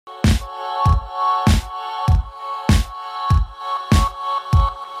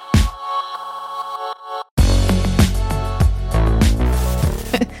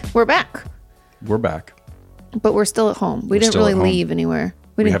We're back, We're back. but we're still at home. We didn't still really at home. leave anywhere.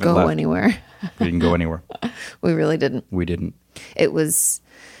 We didn't haven't go left. anywhere. We didn't go anywhere. We really didn't. We didn't. It was,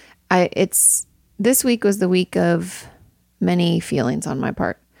 this week was the week of many feelings on my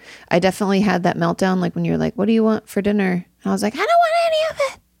part. I definitely had that meltdown, like when you're like, what do you want for dinner? And I was like, I don't want any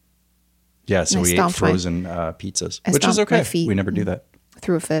of it. Yeah, so I we ate stomped my- frozen pizzas, I which is stomped my okay. feet. We never do that.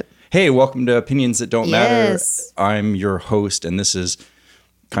 Threw a fit. Hey, welcome to Opinions That Don't Yes. Matter. I'm your host, and this is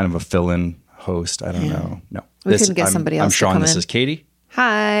kind of a fill-in host. I don't know. No. We couldn't get somebody else I'm to Sean. come This in. is Katie.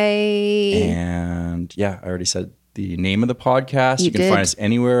 Hi. And yeah, I already said the name of the podcast. You You can did. find us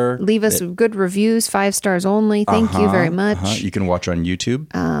anywhere. Leave us good reviews, 5 stars only. Thank you very much. You can watch on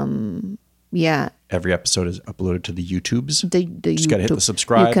YouTube. Yeah. Every episode is uploaded to the YouTubes. The Just got to hit YouTube. the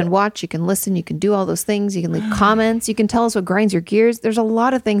subscribe. You can watch, you can listen, you can do all those things. You can leave comments. You can tell us what grinds your gears. There's a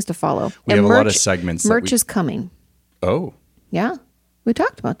lot of things to follow. We have a lot of segments that Merch we- is coming. Oh, Yeah. We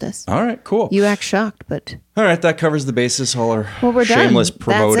talked about this. all right, cool. You act shocked, but All right, that covers the basis. All our well, we're shameless done.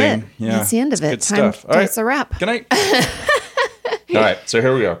 promoting. That's it. Yeah, That's the end of it's it. Good Time. stuff. All right, That's a wrap. Good night. All right, so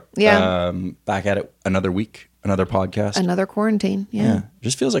here we are. Yeah. Back at it another week, another podcast. Another quarantine. Yeah. yeah, it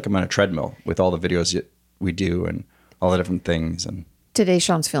just feels like I'm on a treadmill with all the videos that we do and all the different things, and Today,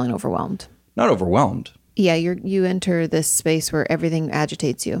 Sean's feeling overwhelmed. not overwhelmed. Yeah, you enter this space where everything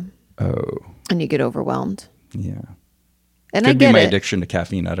agitates you. Oh, And you get overwhelmed. yeah. And I Could be get my it. addiction to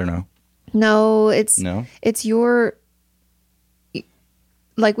caffeine. I don't know. No, it's No? it's your,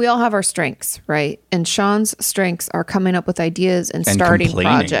 like, we all have our strengths, right? And Sean's strengths are coming up with ideas and starting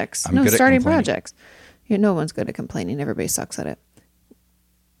complaining. projects. I'm good at starting complaining. projects. No one's good at complaining. Everybody sucks at it.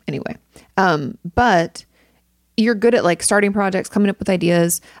 Anyway, but you're good at like starting projects, coming up with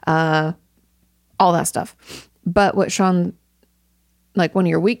ideas, all that stuff. But what Sean, like one of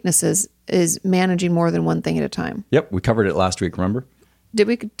your weaknesses is managing more than one thing at a time. Yep, we covered it last week. Remember? Did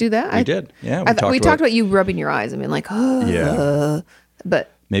we do that? We did. Yeah, we talked about you rubbing your eyes. I mean, like, Yeah.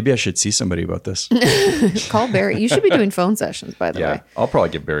 But Maybe I should see somebody about this. call Barry. You should be doing phone sessions, by the Yeah, way. I'll probably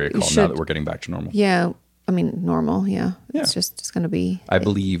give Barry a call now should. that we're getting back to normal. Yeah. I mean, normal. Yeah. Yeah. It's just going to be. I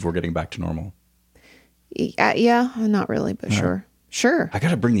believe we're getting back to normal. Yeah. Not really, but sure. Sure. I got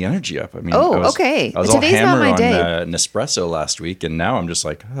to bring the energy up. I mean, Oh, I was, okay. I was Today's all not hammered my on day. Nespresso last week, and now I'm just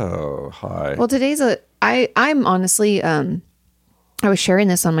like, oh, hi. Well, today's I'm honestly, I was sharing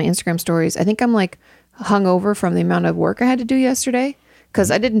this on my Instagram stories. I think I'm like hungover from the amount of work I had to do yesterday because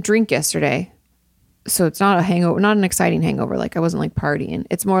I didn't drink yesterday. So it's not a hangover, not an exciting hangover. Like I wasn't like partying.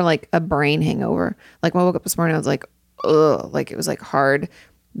 It's more like a brain hangover. Like when I woke up this morning, I was like, ugh, like it was like hard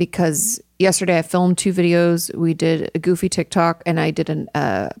because yesterday I filmed 2 videos. We did a goofy TikTok and I did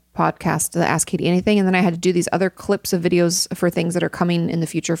a podcast, the Ask Katie Anything. And then I had to do these other clips of videos for things that are coming in the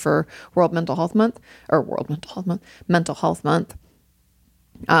future for World Mental Health Month.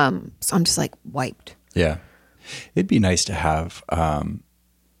 So I'm just like wiped. Yeah. It'd be nice to have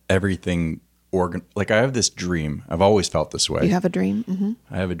everything like I have this dream. I've always felt this way. You have a dream? Mm-hmm.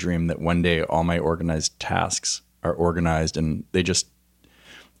 I have a dream that one day all my organized tasks are organized and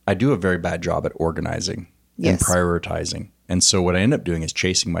I do a very bad job at organizing and Yes. prioritizing. And so what I end up doing is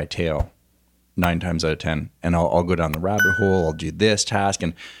chasing my tail 9 times out of 10. And I'll go down the rabbit hole. I'll do this task.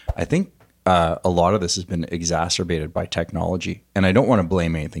 And I think a lot of this has been exacerbated by technology. And I don't want to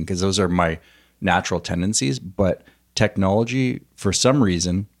blame anything because those are my natural tendencies. But technology, for some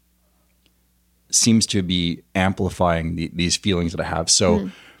reason, seems to be amplifying these feelings that I have. So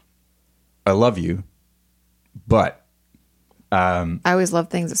I love you, but I always love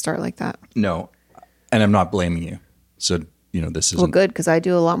things that start like that. no, and I'm not blaming you. So, this Well, isn't, good, because I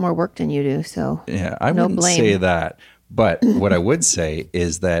do a lot more work than you do. So yeah, I no wouldn't blame. say that. But what I would say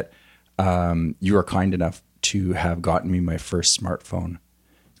is that you are kind enough to have gotten me my first smartphone.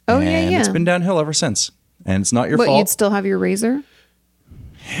 Oh, and yeah. it's been downhill ever since. And it's not your But fault. you'd still have your razor?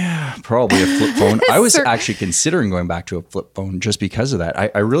 Probably a flip phone. I was Sir. actually considering going back to a flip phone just because of that.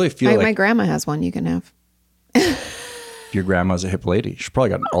 I really feel My like grandma has one you can have. your grandma's a hip lady. She's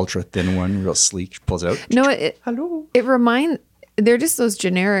probably got an ultra thin one, real sleek. She pulls it out. No, Hello. they're just those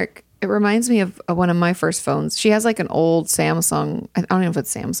generic. It reminds me of one of my first phones. She has like an old Samsung. I don't know if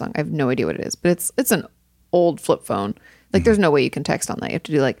it's Samsung. I have no idea what it is, but it's an old flip phone. Like there's no way you can text on that. You have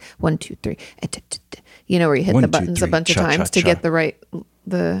to do like 1, 2, 3, where you hit 1, the 2, buttons 3, a bunch of times to cha-cha-cha. get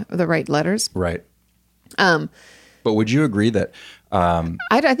the right letters. Right. But would you agree that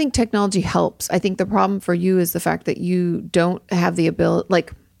I think technology helps. I think the problem for you is the fact that you don't have the ability.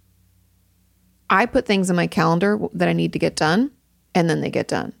 Like, I put things in my calendar that I need to get done, and then they get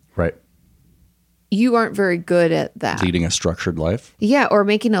done. right? you aren't very good at that. Leading a structured life. Yeah, or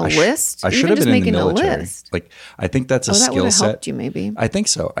making a list. I should Even have just been in the making a military. list. Like, I think that's a That would skill have set. helped you maybe. I think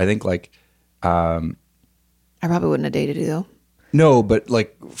so. I think like, I probably wouldn't have dated you though. no, but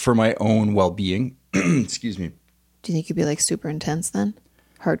like for my own well-being, excuse me. Do you think you'd be like super intense then?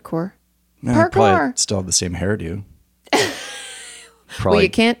 Hardcore? Man, I probably Parkour. still have the same hairdo. Well, you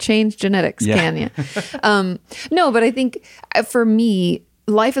can't change genetics, Yeah. can you? No, but I think for me,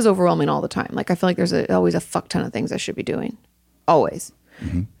 life is overwhelming all the time. Like I feel like there's always a fuck ton of things I should be doing. Always.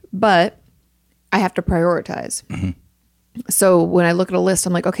 Mm-hmm. But I have to prioritize. Mm-hmm. So when I look at a list,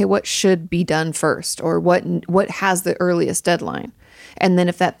 I'm like, okay, what should be done first, or what has the earliest deadline? And then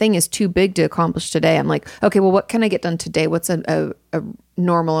if that thing is too big to accomplish today, I'm like, okay, well, what can I get done today? What's a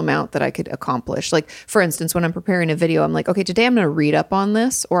normal amount that I could accomplish? Like, for instance, when I'm preparing a video, I'm like, okay, today I'm going to read up on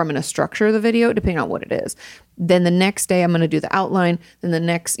this, or I'm going to structure the video, depending on what it is. Then the next day I'm going to do the outline. Then the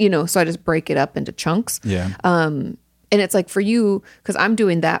next, so I just break it up into chunks. Yeah. And it's like for you, because I'm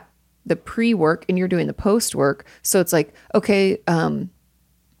doing that, the pre-work, and you're doing the post-work. So it's like, okay,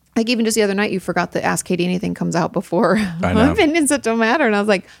 like even just the other night, you forgot to Ask Katie Anything comes out before I my know. opinions that don't matter. And I was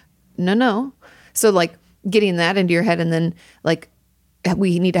like, no. So like getting that into your head, and then like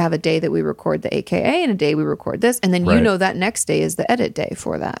we need to have a day that we record the AKA and a day we record this. And then Right. that next day is the edit day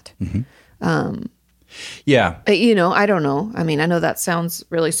for that. Yeah. I don't know. I mean, I know that sounds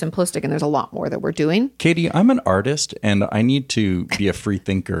really simplistic, and there's a lot more that we're doing. Katie, I'm an artist and I need to be a free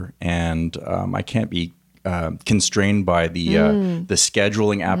thinker, and I can't be constrained by the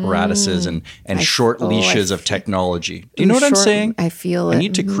scheduling apparatuses and short leashes of technology. Do you know what I'm saying? I feel I it.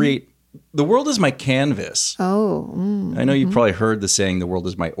 need to create. The world is my canvas. Oh, I know you probably heard the saying, "The world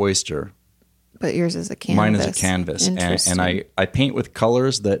is my oyster." but yours is a canvas. Mine is a canvas, Interesting. and I paint with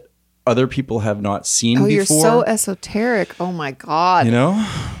colors that other people have not seen Oh, before. you're so esoteric. Oh my God. You know,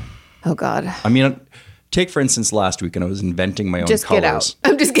 Oh God. I mean, take for instance last week, and I was inventing my own Just colors. get out.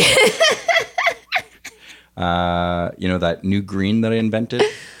 I'm just kidding. That new green that I invented.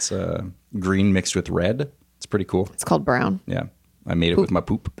 It's green mixed with red. It's pretty cool. It's called brown. Yeah, I made it with my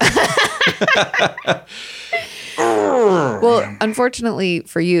poop. Well, unfortunately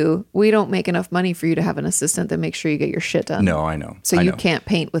for you, we don't make enough money for you to have an assistant that makes sure you get your shit done. No, I know. So I you know. can't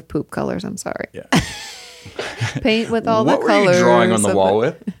paint with poop colors. I'm sorry. Yeah. Paint with all What the were colors. you drawing on the of wall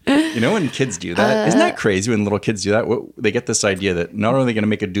with? When kids do that, isn't that crazy? When little kids do that, they get this idea that not only are they going to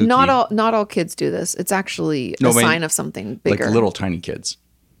make a dookie, Not all kids do this. It's actually No, a I mean, sign of something bigger. like little tiny kids.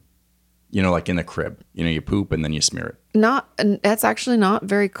 Like in the crib. You poop and then you smear it. That's actually not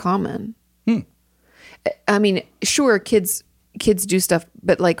very common. I mean, sure, kids do stuff,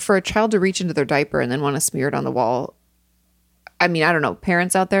 but like for a child to reach into their diaper and then want to smear it on the wall, I mean, I don't know.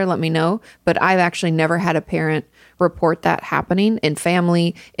 Parents out there, let me know. But I've actually never had a parent report that happening in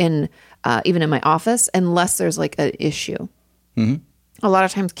family, even in my office, unless there's like an issue. Mm-hmm. A lot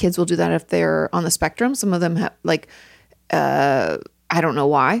of times kids will do that if they're on the spectrum. Some of them have I don't know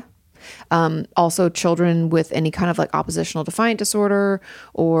why. Also children with any kind of like oppositional defiant disorder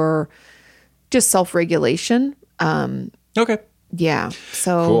or just self-regulation. Okay. Yeah.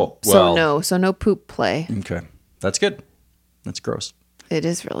 So, Cool. Well- so no poop play. Okay. That's good. That's gross. It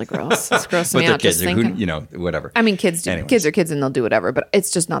is really gross. It's grossing But me they're out kids. just thinking. Whatever. I mean, kids Anyways. are kids and they'll do whatever, but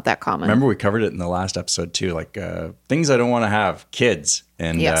it's just not that common. Remember we covered it in the last episode too, like things I don't want to have, kids,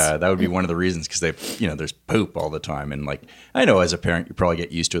 and Yes. that would be one of the reasons because there's poop all the time, and like I know as a parent you probably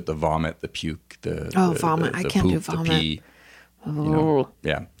get used to it, the vomit, the puke, vomit. I can't do vomit. the pee,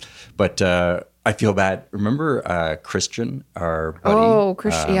 yeah. But I feel bad. Remember Christian, our buddy? Oh,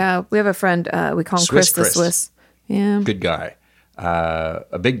 Chris. Yeah. We have a friend. We call him Swiss Chris the Chris. Swiss. Yeah. Good guy,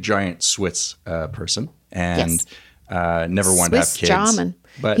 a big giant Swiss person, and never wanted to have Swiss kids. German.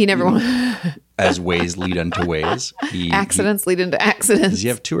 But He never wanted as ways lead unto ways. accidents lead into accidents. Does he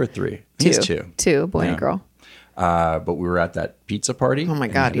have two or three? He's two. Two, boy and girl. But we were at that pizza party. Oh my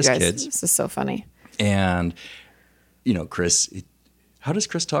and God, he you had his guys. kids. This is so funny. And, Chris, how does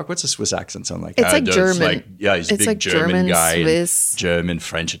Chris talk? What's a Swiss accent sound like? It's like does German. he's a It's big like German German, guy. and Swiss. German,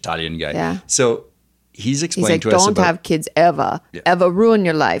 French, Italian guy. Yeah. So he's He's explaining like, to us don't about have kids ever. Ever ruin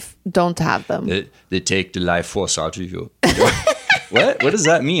your life. Don't have them. they take the life force out of you. What does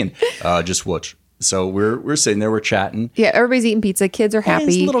that mean? Just watch. So we're sitting there, we're chatting. Yeah, everybody's eating pizza. Kids are happy.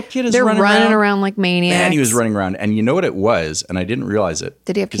 his little kid is They're running running around. around like maniacs. And he was running around. And you know what it was? And I didn't realize it.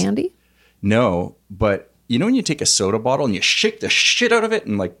 Did he have candy? No, but when you take a soda bottle and you shake the shit out of it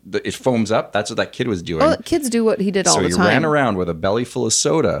and like it foams up? That's what that kid was doing. Well, kids do what he did all so the he time. ran around with a belly full of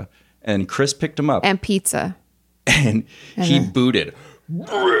soda and Chris picked him up And pizza. and he booted.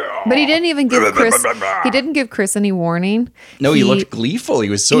 But he didn't even give Chris. He didn't give Chris any warning. No, he looked gleeful. He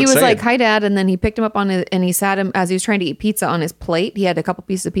was so He was excited. like, "Hi, Dad," and then he picked him up on his, and he sat him as he was trying to eat pizza on his plate. He had a couple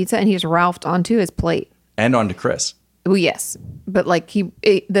pieces of pizza, and he just ralphed onto his plate. And on to Chris. Well, yes, but like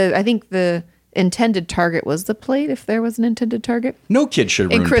I think the intended target was the plate. If there was an intended target, No kid should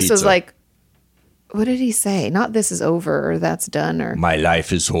ruin and Chris pizza. was like, "What did he say? Not this is over or that's done or my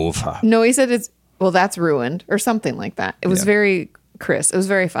life is over. no." He said that's ruined or something like that. It was very Chris. It was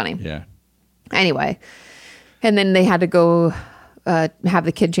very funny. Yeah. Anyway, and then they had to go have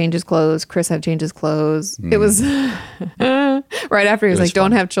the kid change his clothes. Chris had to change his clothes. It was right after he was like,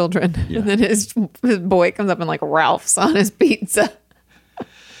 "Don't have children." Yeah. And then his boy comes up and like Ralph's on his pizza.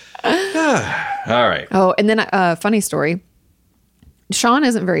 All right. Oh, and then funny story. Sean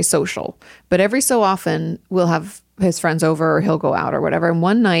isn't very social, but every so often we'll have his friends over or he'll go out or whatever. And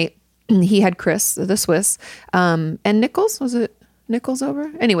one night he had Chris, the Swiss, and Nichols. Was it Nichols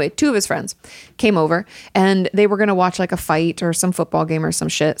over? Anyway, two of his friends came over and they were going to watch like a fight or some football game or some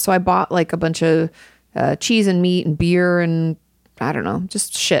shit. So I bought like a bunch of cheese and meat and beer and I don't know,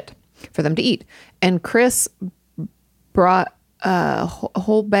 just shit for them to eat. And Chris brought a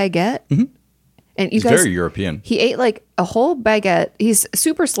whole baguette. Mm-hmm. And you He's guys, very European. He ate like a whole baguette. He's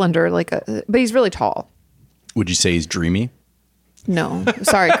super slender, but he's really tall. Would you say he's dreamy? No,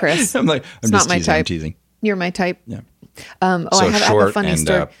 sorry, Chris. I'm like, it's I'm not just my teasing. I'm type. teasing. You're my type. Yeah. I So have a short funny and,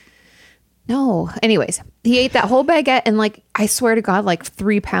 story. No. Anyways, he ate that whole baguette and like, I swear to God, like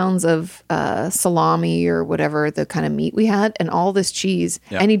 3 pounds of salami or whatever the kind of meat we had and all this cheese.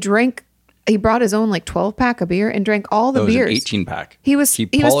 Yeah. And he brought his own like 12-pack of beer and drank all the That was beers. an 18-pack. He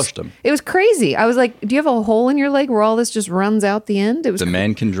polished them. It was crazy. I was like, "Do you have a hole in your leg where all this just runs out the end?" It was The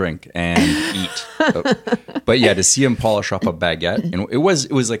man can drink and eat. But yeah, to see him polish up a baguette, and it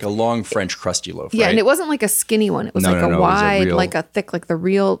was like a long French crusty loaf. yeah, right? and it wasn't like a skinny one. It was No, like no, a no, it was a wide, real- like a thick, like the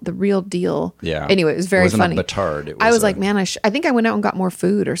real deal. Yeah. Anyway, it was very It wasn't a funny. batard, it I was was a- like, man, I think I went out and got more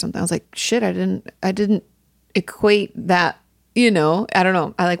food or something. I was like, shit, I didn't equate that. I don't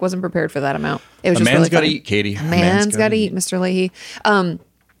know. I like wasn't prepared for that amount. It was A just man's really got to funny. eat, Katie. A Man's got to eat, Mr. Leahy.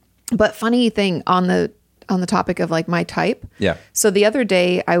 But funny thing on the topic of like my type. Yeah. So the other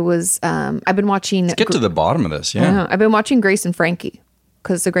day I was I've been watching. Get to the bottom of this. Yeah. I've been watching Grace and Frankie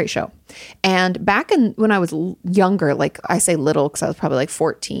because it's a great show. And back when I was younger, like I say little because I was probably like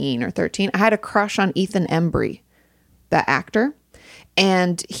 14 or 13, I had a crush on Ethan Embry, that actor,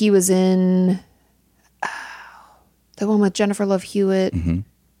 and he was in the one with Jennifer Love Hewitt.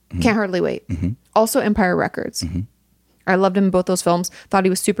 Can't Hardly Wait. Also Empire Records. I loved him in both those films. Thought he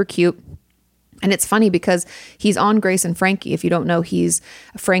was super cute. And it's funny because he's on Grace and Frankie. If you don't know, he's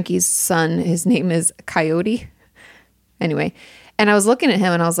Frankie's son. His name is Coyote. Anyway, and I was looking at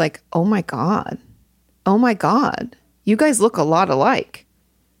him and I was like, oh my God, you guys look a lot alike.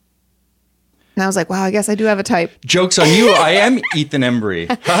 And I was like, wow, I guess I do have a type. Joke's on you. I am Ethan Embry.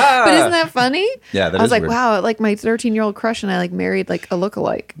 But isn't that funny? Yeah, that I was is like, weird. wow, like my 13-year-old crush and I like married like a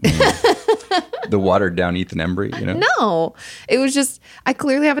lookalike. The watered down Ethan Embry, No, it was just, I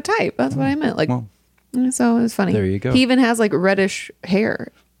clearly have a type. That's what I meant. Like, so it was funny. There you go. He even has like reddish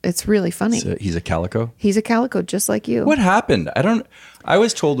hair. It's really funny. So he's a calico. He's a calico just like you. What happened? I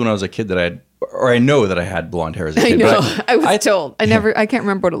was told when I was a kid that I know that I had blonde hair as a I kid. know. But I was told. I can't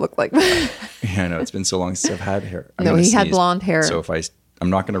remember what it looked like. Yeah, I know. It's been so long since I've had hair. I'm No, gonna he had sneeze. blonde hair. So I'm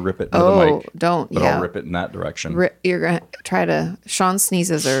not going to rip it into the mic. Don't. But Yeah. I'll rip it in that direction. You're going to try to, Sean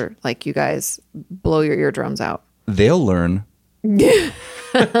sneezes or like you guys blow your eardrums out. They'll learn.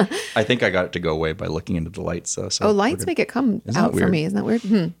 I think I got it to go away by looking into the lights. Though, so Lights make it come that out for weird? me. Isn't that weird?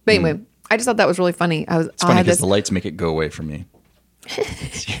 But anyway, I just thought that was really funny. It's funny because the lights make it go away from me.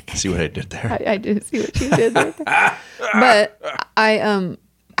 See what I did there? I did see what you did right there. But I don't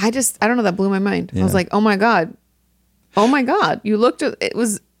know, that blew my mind. I was Yeah. like, oh my God, you looked at it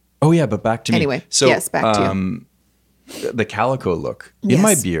was Oh yeah, but back to me. anyway. So Yes, back to you. the calico look in my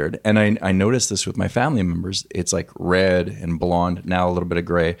Yes. beard, and I noticed this with my family members. It's like red and blonde, now a little bit of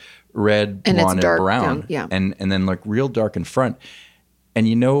gray, red, And it's blonde, dark and brown, down, yeah. and then like real dark in front. And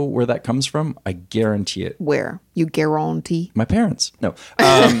you know where that comes from? I guarantee it. Where you guarantee My parents. No,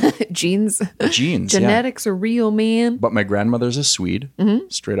 genes, genes. Yeah. genetics are real, man. But my grandmother's a Swede, Mm-hmm.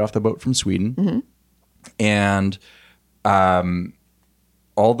 straight off the boat from Sweden, and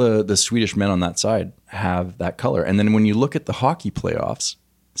all the Swedish men on that side have that color. And then when you look at the hockey playoffs,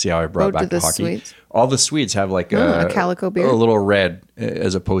 see how I brought Oh, back do the the hockey? Swedes? All the Swedes have like a calico beard? a little red,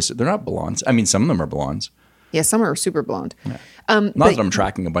 as opposed to, they're not blondes. I mean, some of them are blondes. Yeah, some are super blonde. Not that I'm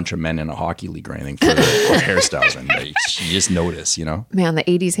tracking a bunch of men in a hockey league or anything for hairstyles, and you just notice, Man, the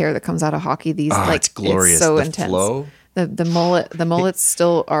 '80s hair that comes out of hockey, these like it's glorious. so The intense. flow. The mullets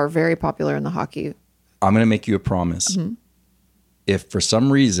still are very popular in the hockey. I'm going to make you a promise. If for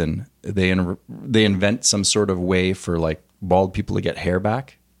some reason they invent some sort of way for like bald people to get hair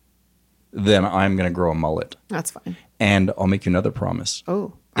back, then I'm going to grow a mullet. That's fine. And I'll make you another promise.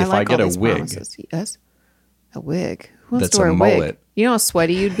 Oh, if I get all a these wig, promises. Yes, a wig. Who wants that's to wear a a wig? mullet. You know how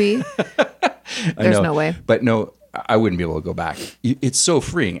sweaty you'd be. There's no way. But no, I wouldn't be able to go back. It's so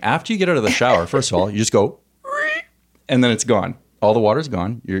freeing. After you get out of the shower, first of all, you just go, and then it's gone. All the water's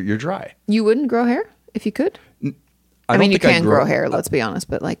gone. You're dry. You wouldn't grow hair if you could? I mean, you can grow hair, let's be honest,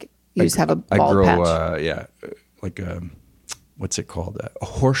 but like you just have a bald patch. Like what's it called? A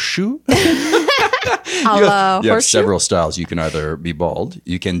horseshoe? You have several styles. You can either be bald,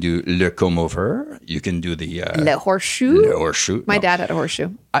 you can do le comb over, you can do the Le horseshoe? Le horseshoe. My dad had a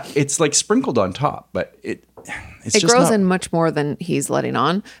horseshoe. It's like sprinkled on top, but it's It just grows not, in much more than he's letting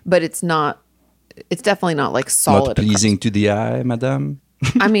on, but it's definitely not like solid. not pleasing to the eye, madame.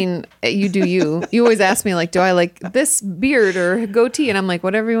 I mean, you do you. You always ask me, like, do I like this beard or goatee? And I'm like,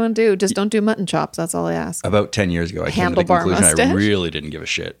 whatever you want to do. Just don't do mutton chops. That's all I ask. About 10 years ago, I came to the Handlebar conclusion mustache? I really didn't give a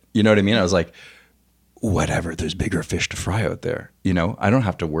shit. You know what I mean? I was like, whatever, there's bigger fish to fry out there. You know, I don't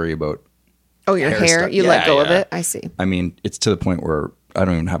have to worry about Oh, your hair? stuff. You let Yeah, go of yeah. it? I see. I mean, it's to the point where I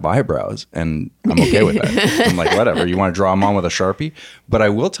don't even have eyebrows and I'm okay with that. I'm like, whatever, you want to draw them on with a Sharpie? But I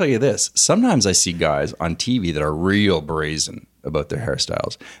will tell you this, sometimes I see guys on TV that are real brazen about their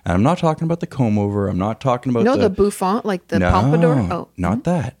hairstyles. And I'm not talking about the comb over. I'm not talking about No, the bouffant, like the pompadour? Oh, not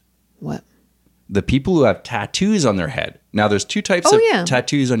that. what? The people who have tattoos on their head. Now, there's two types Oh, of yeah.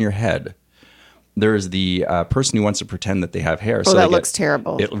 tattoos on your head. There's the person who wants to pretend that they have hair. Oh, they that looks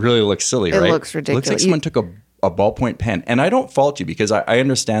terrible. It really looks silly, It right? looks ridiculous. It looks like someone took a ballpoint pen. And I don't fault you because I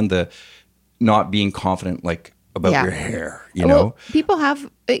understand the not being confident like about Yeah. your hair, you know? Well, people have,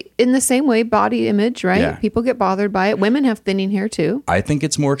 in the same way, body image, right? Yeah. People get bothered by it. Women have thinning hair too. I think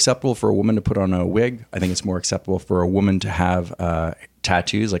it's more acceptable for a woman to put on a wig. I think it's more acceptable for a woman to have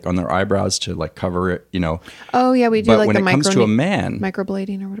tattoos like on their eyebrows to like cover it, you know. Oh, yeah, we do But like when the it comes to a man,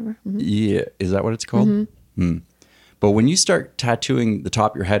 microblading or whatever. Mhm. yeah, is that what it's called? But when you start tattooing the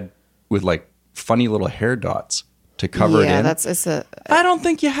top of your head with like funny little hair dots to cover it in, I don't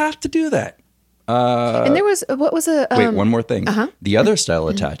think you have to do that. And there was, what was a... Wait, one more thing. The other style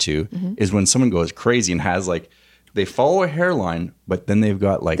of tattoo is when someone goes crazy and has like, they follow a hairline, but then they've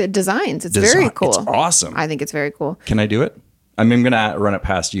got like the designs. It's very cool. It's awesome. I think it's very cool. Can I do it? I mean, I'm going to run it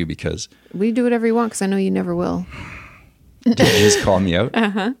past you because We do whatever you want because I know you never will. did you just call me out?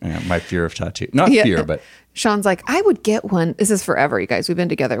 Yeah, my fear of tattoo. Not fear, but Sean's like, I would get one. This is forever, you guys. We've been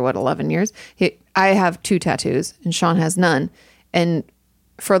together, 11 years? I have 2 tattoos and Sean has none. And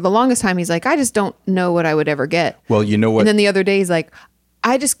for the longest time, he's like, I just don't know what I would ever get. well, you know what? And then the other day, he's like,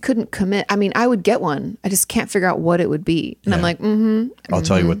 I just couldn't commit. I mean, I would get one. I just can't figure out what it would be. And I'm like, I'll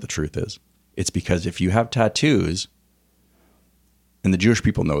tell you what the truth is. It's because if you have tattoos, and the Jewish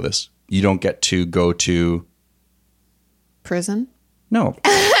people know this, you don't get to go to prison. no,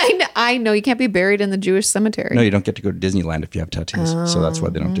 I know you can't be buried in the Jewish cemetery. no, you don't get to go to Disneyland if you have tattoos. So that's why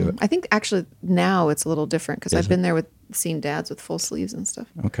they don't do it. I think actually now it's a little different because I've been there seen dads with full sleeves and stuff.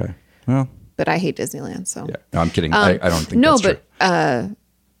 Okay, well, But I hate Disneyland, so yeah, no, I'm kidding. I don't think no, that's true.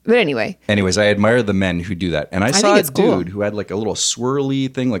 But anyway, Anyways, I admire the men who do that. And I saw think a it's cool. dude who had like a little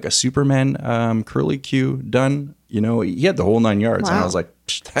swirly thing, like a Superman curly Q done. You know, he had the whole 9 yards. And I Wow. was like,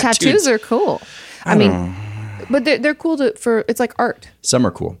 tattoos are cool. I mean, but they're cool for it's like art. Some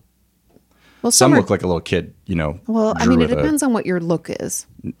are cool. Well, Some are, look like a little kid, you know. well, I drew mean, it with a- depends on what your look is.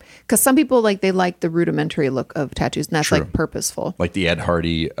 Because some people they like the rudimentary look of tattoos, and that's True. like purposeful. like the Ed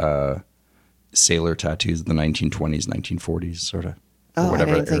Hardy sailor tattoos of the 1920s, 1940s, sort of. Oh, I didn't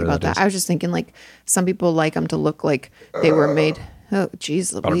even think about that. I was just thinking some people like them to look like they were made. Oh,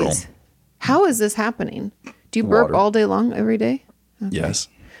 geez, don't know. Louise. How is this happening? Do you burp Water. all day long, every day? Yes.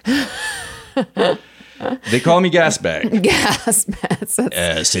 They call me gas bag. Gas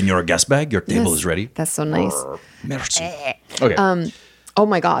masks. Senor gas bag, your table is ready. That's so nice. Merci. Okay. Oh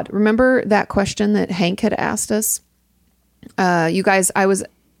my God. Remember that question that Hank had asked us? You guys,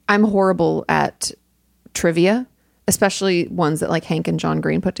 I'm horrible at trivia, especially ones that like Hank and John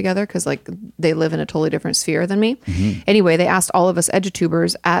Green put together because they live in a totally different sphere than me. Anyway, they asked all of us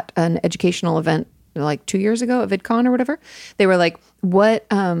edutubers at an educational event 2 years ago at VidCon or whatever. They were like, what,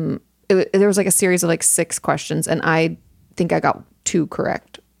 there was a series of 6 questions and I think I got 2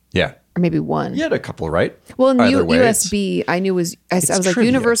 correct Yeah. or maybe 1. You had a couple, right? Well, in Either way, it's- USB, I knew I was like trivia.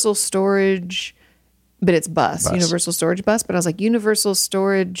 universal storage, but it's bus, universal storage bus. But I was like universal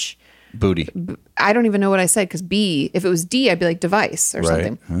storage. Booty. I don't even know what I said because B, if it was D, I'd be like device or Right.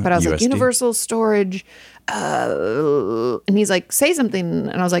 something. But I was like USD. universal storage. And he's like, say something.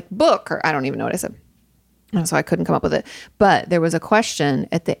 And I was like, book, or I don't even know what I said. And so I couldn't come up with it. But there was a question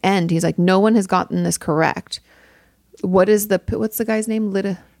at the end. He's like, no one has gotten this correct. What's the guy's name?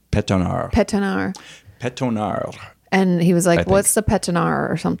 Petonar. Petonar. And he was like, think. what's the petonar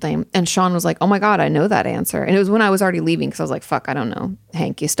or something? And Sean was like, oh my God, I know that answer. And it was when I was already leaving because I was like, fuck, I don't know.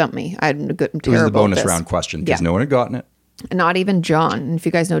 Hank, you stumped me. I'm It was the terrible at bonus this. round question because Yeah. no one had gotten it. Not even John. And if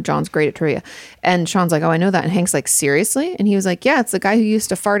you guys know, John's great at trivia. And Sean's like, oh, I know that. And Hank's like, seriously? And he was like, yeah, it's the guy who used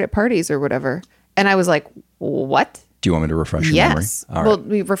to fart at parties or whatever. And I was like, what? Do you want me to refresh your Yes. memory? All Well, right.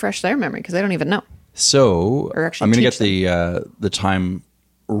 we refreshed their memory because I don't even know. So Or actually I'm going to teach get the time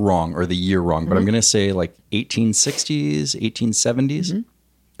wrong or the year wrong, but I'm going to say like 1860s, 1870s.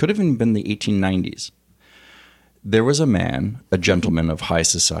 Could have even been the 1890s. There was a man, a gentleman of high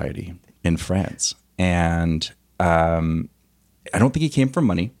society in France. And I don't think he came from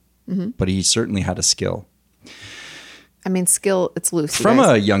money, but he certainly had a skill. I mean, skill, it's loose. you From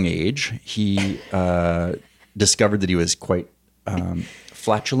guys. a young age, he discovered that he was quite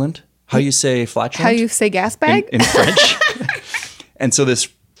flatulent. How do you say flatulent? How you say gas bag? in French. And so this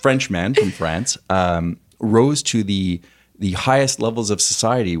French man from France rose to the highest levels of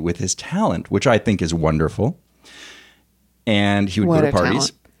society with his talent, which I think is wonderful. And he would What go to a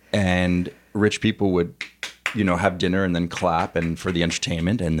parties, talent. and rich people would, have dinner and then clap and for the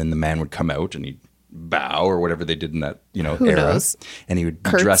entertainment, and then the man would come out and he'd bow or whatever they did in that Who era, knows? and he would be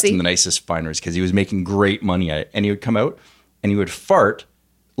dressed Curtsy. in the nicest fineries because he was making great money at it. And he would come out and he would fart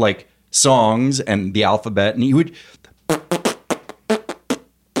like songs and the alphabet, and he would.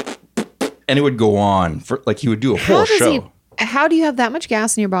 And it would go on for like he would do a whole show. How do you have that much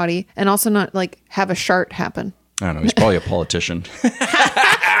gas in your body and also not like have a shart happen? I don't know. He's probably a politician.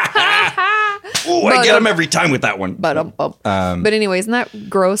 Ooh, I get him every time with that one. But anyways, isn't that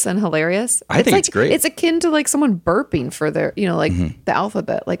gross and hilarious? I think it's great. It's akin to like someone burping for their, like the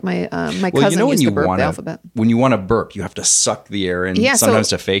alphabet. Like my my Well, cousin when used you to burp want the alphabet. when you want to burp, you have to suck the air in. Yeah, sometimes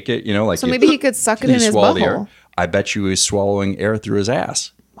to fake it. Like so maybe he could suck it in his swallow the air. butthole. I bet you he was swallowing air through his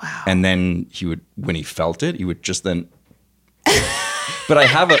ass. Wow. And then he would, when he felt it, he would just then. But I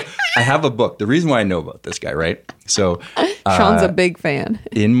have a book. The reason why I know about this guy, right? So Sean's a big fan.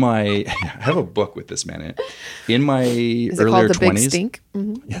 I have a book with this man in it. In my Is it earlier called The 20s. Big Stink?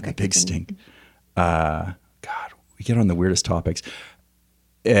 Yeah, The Big Stink. God, we get on the weirdest topics.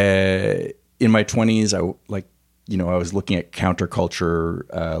 In my 20s, I was looking at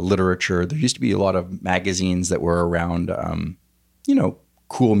counterculture literature. There used to be a lot of magazines that were around,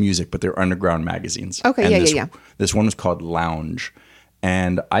 cool music, but they're underground magazines. Okay, And yeah. This one was called Lounge.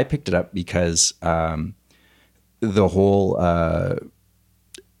 And I picked it up because the whole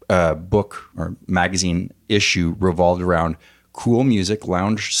book or magazine issue revolved around cool music,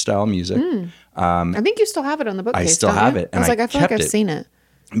 lounge style music. I think you still have it on the bookcase. I still don't have you? it, I and was I like, I feel like kept I've it. seen it.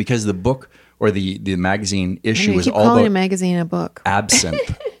 Because the book or the magazine I issue know, you was keep all calling a about magazine a book.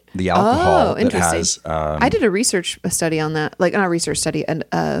 absinthe, the alcohol Oh, that interesting. has. I did a study on that, like not a research study, and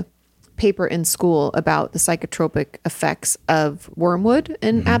a paper in school about the psychotropic effects of wormwood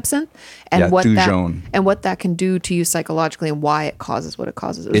and absinthe, and Mm-hmm. Yeah, what Thujaune. that can do to you psychologically, and why it causes what it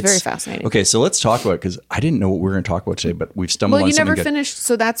causes. It was very fascinating. Okay, so let's talk about it because I didn't know what we were going to talk about today, but we've stumbled Well, on you something never good. finished,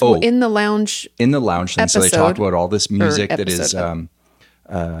 so that's Oh. in the lounge. In the lounge thing, so they episode, talk about all this music that is episode.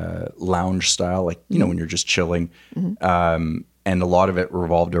 lounge style, like Mm-hmm. when you're just chilling, and a lot of it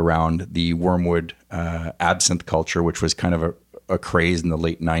revolved around the wormwood absinthe culture, which was kind of a craze in the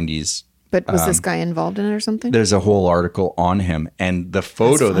late '90s. But was this guy involved in it or something? There's a whole article on him, and the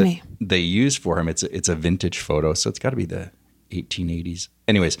photo that funny. they use for him, it's a vintage photo, so it's got to be the 1880s.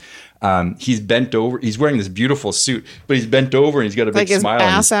 Anyways, he's bent over. He's wearing this beautiful suit, but he's bent over and he's got a big Like his smile. on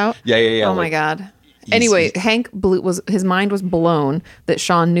ass out? Yeah. Oh my like- God. Anyway, Hank his mind was blown that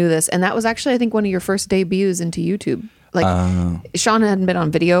Sean knew this. And that was actually, I think, one of your first debuts into YouTube. Like Sean hadn't been on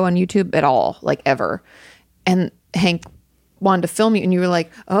video on YouTube at all, like ever. And Hank wanted to film you and you were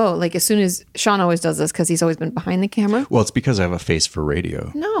like, oh, like as soon as Sean always does this because he's always been behind the camera. Well, it's because I have a face for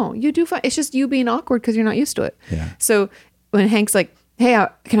radio. No, you do fine. It's just you being awkward because you're not used to it. Yeah. So when Hank's like, hey,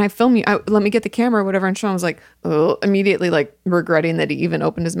 can I film you? Let me get the camera or whatever. And Sean was like, oh, immediately like regretting that he even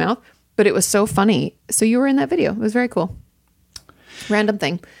opened his mouth. But it was so funny. So you were in that video. It was very cool. Random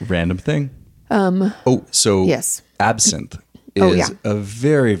thing. So Yes. absinthe Oh, is yeah. a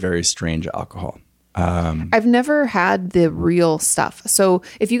very, very strange alcohol. I've never had the real stuff. So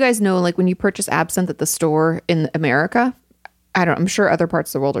if you guys know, like when you purchase absinthe at the store in America, I'm sure other parts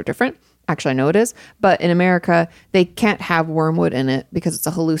of the world are different, Actually, I know it is, but in America, they can't have wormwood in it because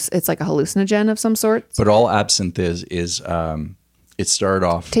it's like a hallucinogen of some sort. But all absinthe is it started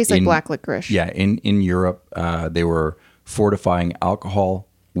off Tastes like black licorice. Yeah, in Europe, they were fortifying alcohol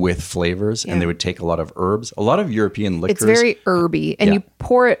with flavors, and they would take a lot of herbs. A lot of European liquors. It's very herby, and you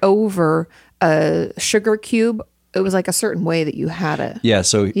pour it over a sugar cube. It was like a certain way that you had it. Yeah,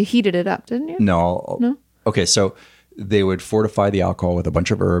 so you heated it up, didn't you? No. Okay, so they would fortify the alcohol with a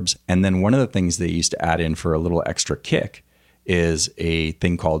bunch of herbs, and then one of the things they used to add in for a little extra kick is a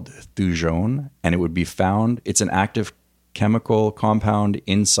thing called thujone, and it would be found. It's an active chemical compound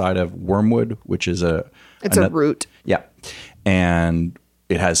inside of wormwood, which is a root. Yeah, and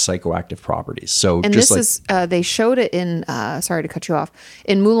it has psychoactive properties. So and this is they showed it in sorry to cut you off.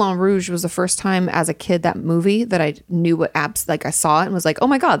 In Moulin Rouge was the first time as a kid that movie that I knew what like I saw it and was like, oh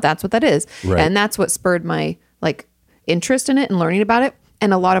my God, that's what that is. Right. And that's what spurred my like interest in it and learning about it.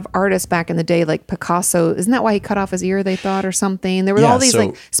 And a lot of artists back in the day, like Picasso, isn't that why he cut off his ear, they thought, or something? There were all these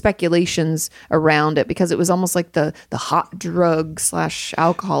like speculations around it because it was almost like the hot drug /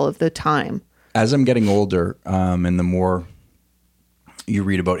 alcohol of the time. As I'm getting older, and the more you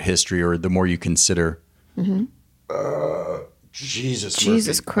read about history or the more you consider,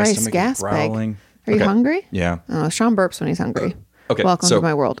 Jesus Christ, gas bag. Are you hungry? Yeah. Oh, Sean burps when he's hungry. Okay. Welcome to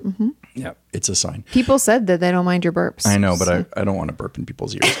my world. Mm-hmm. Yeah, it's a sign. People said that they don't mind your burps. I know, but I don't want to burp in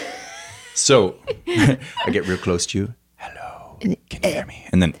people's ears. So I get real close to you. Hello. Can you hear me?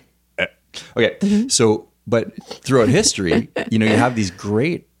 And then, okay. So, but throughout history, you have these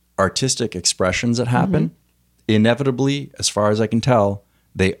great artistic expressions that happen. Inevitably, as far as I can tell,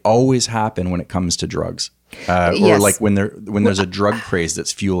 they always happen when it comes to drugs. Or like when there's a drug craze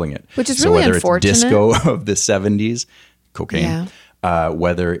that's fueling it. Which is really unfortunate. It's disco of the 70s, cocaine. Yeah.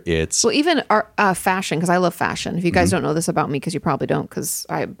 Whether it's even fashion, because I love fashion. If you guys don't know this about me, because you probably don't, because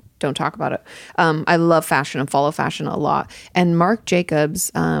I don't talk about it. I love fashion and follow fashion a lot. And Marc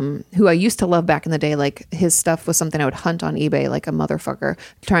Jacobs, who I used to love back in the day, like his stuff was something I would hunt on eBay like a motherfucker,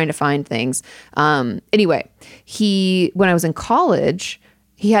 trying to find things. Anyway, when I was in college,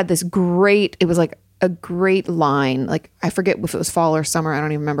 he had this it was like a great line. Like I forget if it was fall or summer. I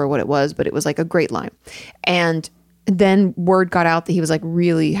don't even remember what it was, but it was like a great line. And then word got out that he was like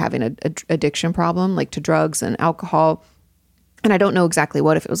really having a addiction problem, like to drugs and alcohol. And I don't know exactly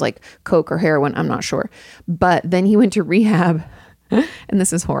what, if it was like coke or heroin, I'm not sure. But then he went to rehab, and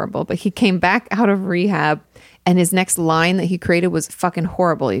this is horrible, but he came back out of rehab, and his next line that he created was fucking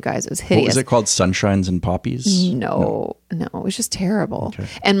horrible, you guys. It was hideous. What was it called? Sunshines and Poppies? No, it was just terrible. Okay.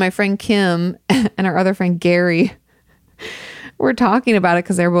 And my friend Kim and our other friend Gary were talking about it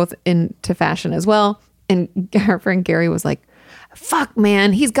because they're both into fashion as well. And our friend Gary was like, fuck,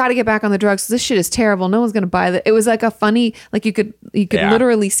 man, he's got to get back on the drugs. This shit is terrible. No one's going to buy that. It was like a funny, like you could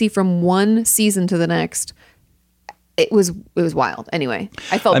literally see from one season to the next. It was wild. Anyway,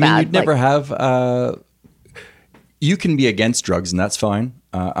 I felt bad. I mean, you'd never have, you can be against drugs and that's fine.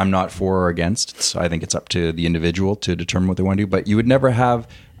 I'm not for or against. So I think it's up to the individual to determine what they want to do. But you would never have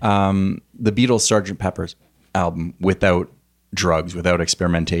the Beatles' Sgt. Pepper's album without drugs, without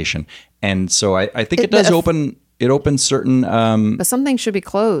experimentation. And so I think it opens certain but something should be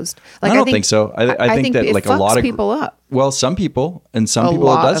closed. Like, I don't think so. I think that like a lot of people up. Well, some people, and some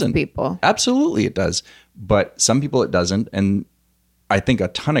people it doesn't. Of people. Absolutely it does. But some people it doesn't. And I think a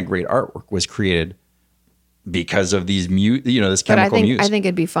ton of great artwork was created because of these this chemical muse. I think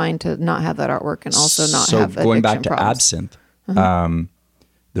it'd be fine to not have that artwork and also not have addiction going back to problems. absinthe,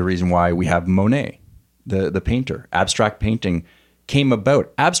 the reason why we have Monet, the painter, abstract painting came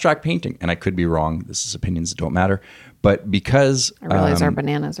about. Abstract painting, and I could be wrong. This is opinions that don't matter, but because I realize our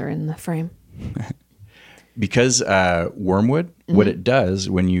bananas are in the frame. Because wormwood, what it does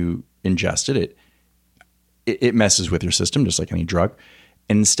when you ingest it messes with your system just like any drug.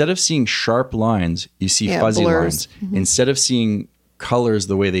 And instead of seeing sharp lines, you see fuzzy blurs. lines. Instead of seeing colors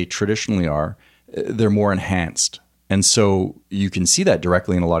the way they traditionally are, they're more enhanced. And so you can see that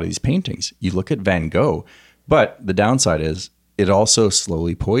directly in a lot of these paintings. You look at Van Gogh, but the downside is it also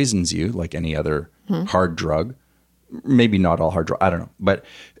slowly poisons you like any other hard drug. Maybe not all hard drug, I don't know. But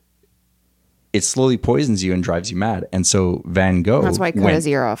it slowly poisons you and drives you mad. And so Van Gogh, that's why he cut his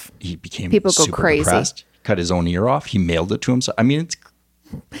ear off. He became People go super crazy. Depressed, cut his own ear off. He mailed it to himself. I mean, it's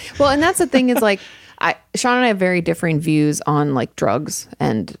well, and that's the thing is like, Sean and I have very differing views on like drugs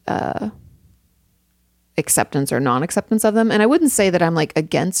and acceptance or non-acceptance of them. And I wouldn't say that I'm like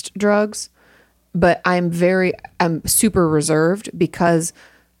against drugs, but I'm super reserved because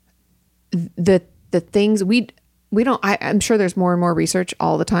the things we don't, I'm sure there's more and more research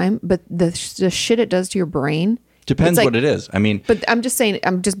all the time, but the shit it does to your brain Depends like, what it is. I mean, but I'm just saying,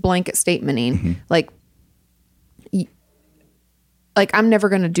 I'm just blanket statementing, like I'm never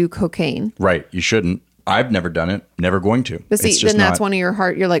going to do cocaine. right. You shouldn't. I've never done it. Never going to. But see, It's just then that's not- one of your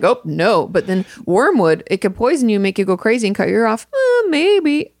heart. You're like, oh no. But then wormwood, it could poison you, make you go crazy, and cut your ear off.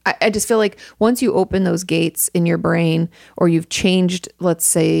 Maybe. I just feel like once you open those gates in your brain, or you've changed, let's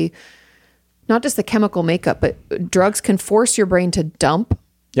say, not just the chemical makeup, but drugs can force your brain to dump.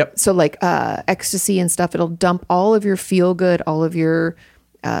 Yep. So like ecstasy and stuff, it'll dump all of your feel good, all of your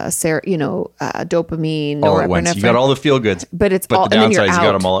dopamine, all at once. You got all the feel goods, but it's but all, the and then you're downside is you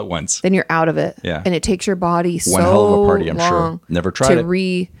got out. them all at once. Then you're out of it. Yeah. And it takes your body so One hell of a party, I'm sure. long Never tried to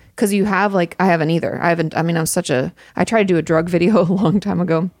it. because you have like, I haven't either. I tried to do a drug video a long time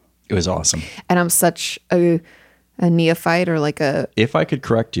ago, It was awesome. and I'm such a neophyte, or like If I could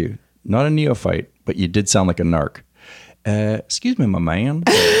correct you, not a neophyte, but you did sound like a narc. Excuse me, my man.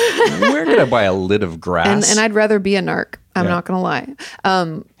 Where could I buy a lid of grass? and I'd rather be a narc. I'm not going to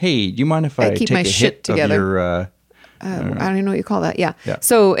lie. Hey, do you mind if I keep take my a shit hit together. of your... I don't even know what you call that. Yeah. Yeah.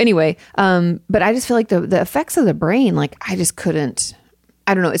 So anyway, but I just feel like the effects of the brain, like I just couldn't,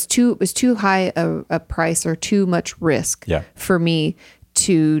 I don't know. It's too high a price, or too much risk Yeah. for me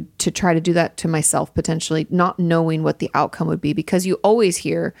to try to do that to myself, potentially not knowing what the outcome would be, because you always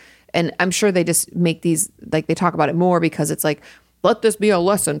hear, and I'm sure they just make these, like they talk about it more because it's like, let this be a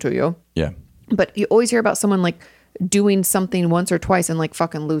lesson to you. Yeah. But you always hear about someone like doing something once or twice and like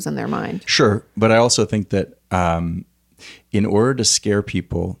fucking losing their mind. Sure. But I also think that in order to scare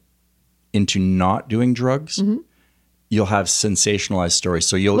people into not doing drugs, you'll have sensationalized stories.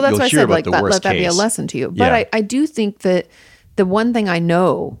 So you'll Well, that's why I hear said, about like, the worst let that be a case. lesson to you. But Yeah. I do think that the one thing I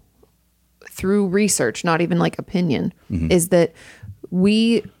know through research, not even like opinion, is that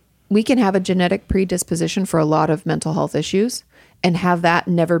we can have a genetic predisposition for a lot of mental health issues and have that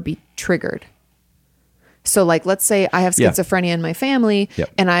never be triggered. So like, let's say I have Yeah. schizophrenia in my family, Yep.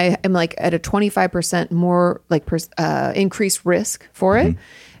 and I am like at a 25% more like increased risk for it,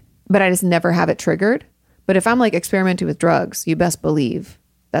 but I just never have it triggered. But if I'm like experimenting with drugs, you best believe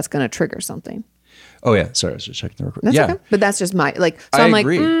that's going to trigger something. Oh, yeah. Sorry, I was just checking the record. That's yeah. okay. But that's just my, like, so I I'm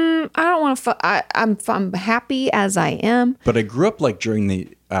agree. like, I don't want to, I'm happy as I am. But I grew up like during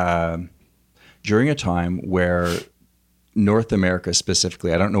a time where North America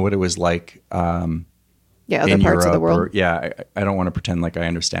specifically, I don't know what it was like Yeah, other in parts of the Europe, world. or, I don't want to pretend like I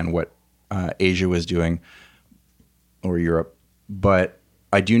understand what Asia was doing or Europe, but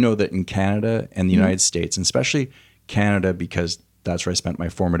I do know that in Canada and the United States, and especially Canada, because that's where I spent my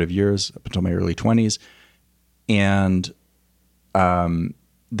formative years up until my early 20s, and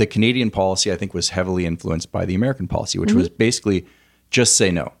the Canadian policy, I think, was heavily influenced by the American policy, which was basically just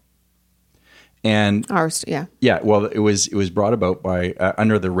say no. And Ours, yeah. yeah, well, it was brought about by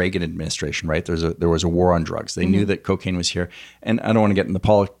under the Reagan administration, right? There was a war on drugs. They knew that cocaine was here, and I don't want to get in the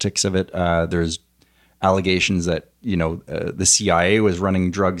politics of it. There's allegations that the CIA was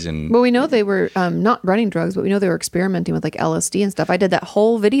running drugs in. Well, we know they were not running drugs, but we know they were experimenting with like LSD and stuff. I did that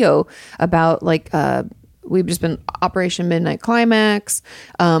whole video about like we've just been Operation Midnight Climax,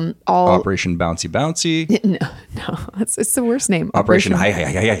 all Operation Bouncy Bouncy, no, it's the worst name. Operation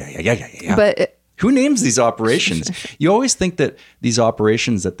Hi. But Who names these operations? You always think that these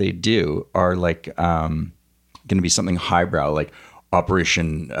operations that they do are like going to be something highbrow, like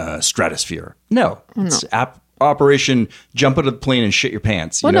Operation Stratosphere. No, it's Operation Jump out of the plane and shit your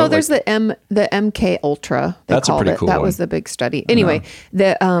pants. well, no, there's the MK Ultra. They That's a called pretty it. cool That one. was the big study. Anyway,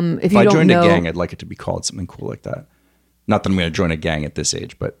 if If you I don't joined know, a gang, I'd like it to be called something cool like that. Not that I'm going to join a gang at this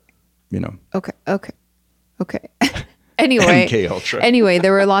age, but Okay. Anyway, MK Ultra. Anyway,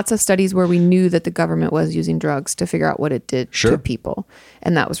 there were lots of studies where we knew that the government was using drugs to figure out what it did Sure. to people,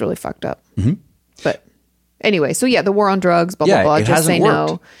 and that was really fucked up. But anyway, so yeah, the war on drugs, blah blah blah. it Just say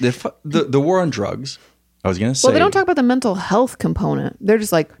hasn't worked. no. The war on drugs. I was going to say. Well, they don't talk about the mental health component. They're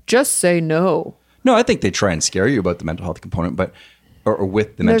just like, just say no. No, I think they try and scare you about the mental health component, but or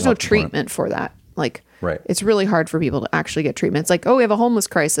with the mental There's no health component. treatment for that. Like, Right. It's really hard for people to actually get treatment. It's like, oh, we have a homeless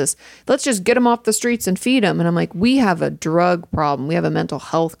crisis. Let's just get them off the streets and feed them. And I'm like, we have a drug problem. We have a mental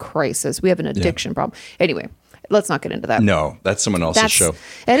health crisis. We have an addiction problem. Anyway, let's not get into that. No, that's someone else's show.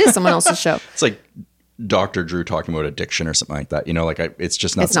 It is someone else's show. It's like Dr. Drew talking about addiction or something like that. It's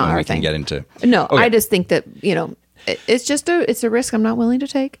just not It's not something our we can thing. get into. No, Okay. I just think that, it's a risk I'm not willing to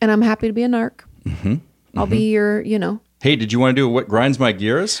take. And I'm happy to be a narc. I'll be your, Hey, did you want to do what grinds my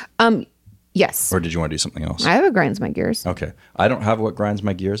gears? yes. Or did you want to do something else? I have a grinds my gears. Okay. I don't have what grinds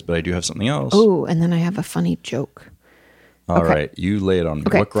my gears, but I do have something else. Oh, and then I have a funny joke. All okay. right. You lay it on me.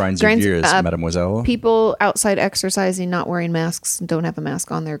 Okay. What grinds your gears, mademoiselle? People outside exercising, not wearing masks, don't have a mask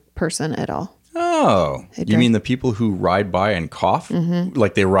on their person at all. Oh, you mean the people who ride by and cough?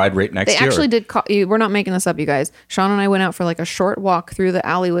 Like they ride right next They to you? actually did. We're not making this up, you guys. Sean and I went out for like a short walk through the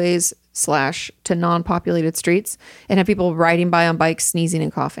alleyways / to non-populated streets and had people riding by on bikes, sneezing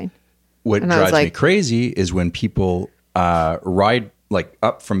and coughing. What And I was drives me like- crazy is when people ride like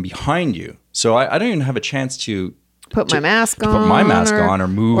up from behind you. So I don't even have a chance to Put my mask on. put my mask on or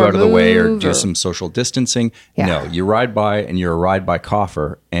move out of the way or move do some social distancing. Yeah. No, you ride by and you're a ride by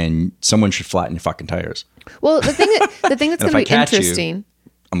cougher and someone should flatten your fucking tires. Well, the thing that's And going if to I be catch you, interesting.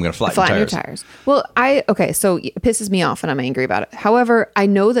 I'm going to flatten Flatten your your tires. tires. Well, so it pisses me off and I'm angry about it. However, I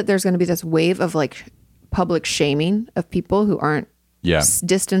know that there's going to be this wave of like public shaming of people who aren't Yeah.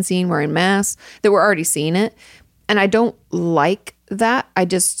 distancing, wearing masks, that we're already seeing it. And I don't like that.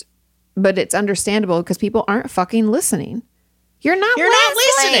 But it's understandable because people aren't fucking listening. You're not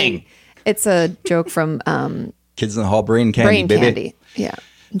listening. It's a joke from Kids in the Hall, Brain Candy, Brain baby. Candy. Yeah.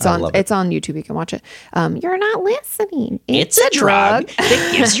 It's I on love it. it's on YouTube. You can watch it. You're not listening. It's a drug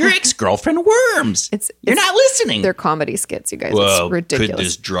that gives your ex-girlfriend worms. You're not listening. They're comedy skits, you guys. Well, it's ridiculous. could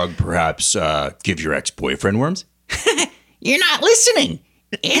this drug perhaps give your ex-boyfriend worms? You're not listening.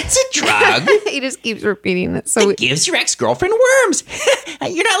 It's a drug He just keeps repeating it. So gives your ex-girlfriend worms.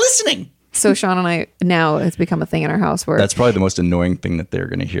 You're not listening. so Sean and I, now it's become a thing in our house where That's probably the most annoying thing that they're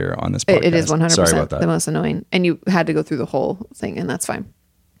going to hear on this podcast. it is 100% Sorry about that. the most annoying. And you had to go through the whole thing, and that's fine.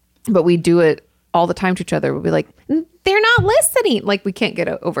 But we do it all the time to each other. We'll be like, they're not listening. Like, we can't get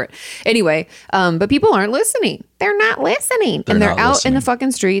over it. Anyway, but people aren't listening. They're not listening. And they're not out in listening. the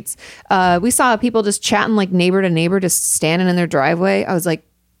fucking streets. We saw people just chatting like neighbor to neighbor, just standing in their driveway. I was like,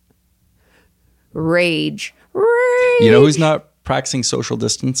 rage. You know who's not practicing social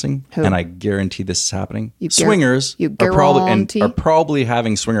distancing? Who? And I guarantee this is happening. You Swingers you are probably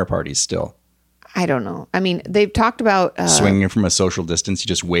having swinger parties still. I don't know. I mean, they've talked about Swinging from a social distance, you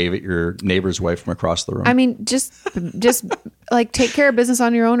just wave at your neighbor's wife from across the room. I mean, just like take care of business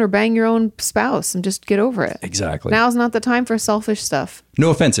on your own or bang your own spouse and just get over it. Exactly. Now's not the time for selfish stuff.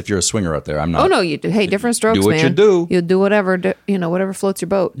 No offense if you're a swinger out there. I'm not. Oh no, you do. Hey, different strokes, Do what man. you do. You'll do whatever, whatever floats your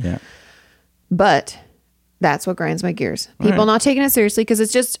boat. Yeah. But that's what grinds my gears. People not taking it seriously because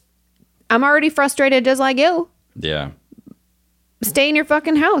it's just, I'm already frustrated just like you. Yeah. Stay in your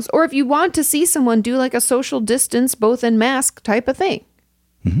fucking house. Or if you want to see someone, do like a social distance, both in mask type of thing.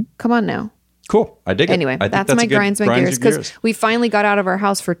 Mm-hmm. Come on now. Cool. I dig it. Anyway, I think that's a my good grinds my gears your because we finally got out of our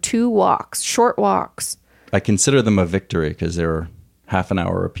house for 2 walks, short walks. I consider them a victory because they were half an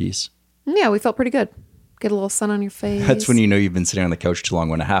hour apiece. Yeah, we felt pretty good. Get a little sun on your face. That's when you know you've been sitting on the couch too long.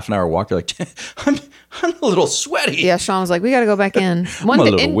 When a half an hour walk, you're like, I'm a little sweaty. Yeah, Sean was like, we got to go back in. a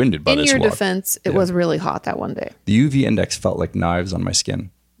little winded by in this your walk. defense, it was really hot that one day. The UV index felt like knives on my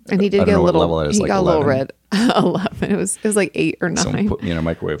skin. And he did I don't get a know what little, level it is, he like got a little 11. red. 11. It was like 8 or 9. Someone put me in a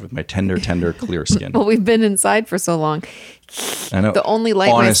microwave with my tender, clear skin. Well, we've been inside for so long. I know. The only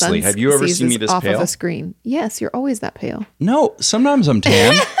light Honestly, my son have you ever sees seen me is this off pale? of a screen. Yes, you're always that pale. No, sometimes I'm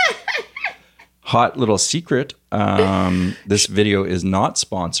tan. Hot little secret. This video is not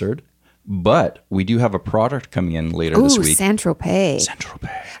sponsored, but we do have a product coming in later this Ooh, week. Saint-Tropez.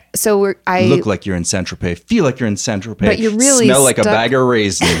 Saint-Tropez. So I Look like you're in Saint-Tropez. Feel like you're in Saint-Tropez. But you're really smell like a stuck- bag of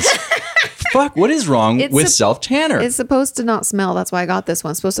raisins. Fuck, what is wrong It's with a- self-tanner? It's supposed to not smell. That's why I got this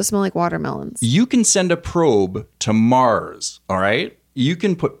one. It's supposed to smell like watermelons. You can send a probe to Mars, all right? You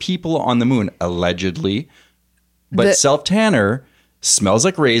can put people on the moon, allegedly. But The- self-tanner smells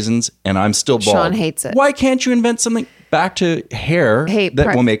like raisins, and I'm still bald. Sean hates it. Why can't you invent something back to hair Hey,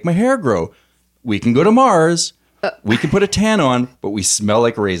 that will make my hair grow? We can go to Mars. We can put a tan on, but we smell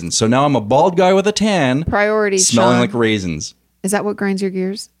like raisins. So now I'm a bald guy with a tan, Priorities, smelling Sean. like raisins. Is that what grinds your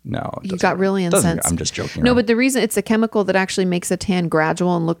gears? No, it You doesn't- got really doesn't- incensed. I'm just joking. No, around. but the reason it's a chemical that actually makes a tan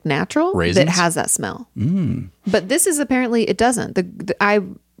gradual and look natural Raisins? that has that smell. But this is apparently it doesn't. I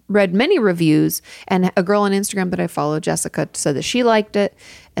read many reviews, and a girl on Instagram that I follow, Jessica, said that she liked it,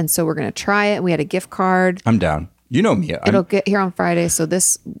 and so we're gonna try it. We had a gift card. I'm down. You know me. It'll get here on Friday, so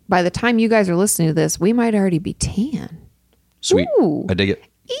this by the time you guys are listening to this, we might already be tan. Sweet. Ooh. I dig it.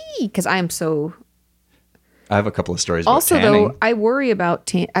 Because I am so. I have a couple of stories Also, about tanning. though, I worry about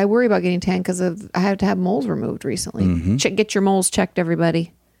getting tan because I had to have moles removed recently. Get your moles checked,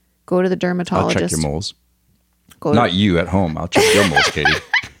 everybody. Go to the I'll dermatologist. check your moles. Go Not you at home. I'll check your moles, Katie.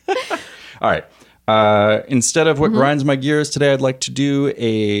 All right. Instead of what grinds my gears today, I'd like to do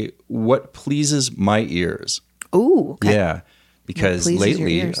a what pleases my ears. Ooh, okay. Yeah, because pleases your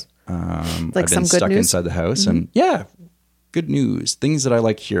lately ears? I've Like been some good stuck news? inside the house, and yeah, good news, things that I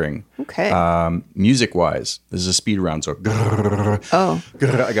like hearing. Okay. Music wise, this is a speed round, so Oh,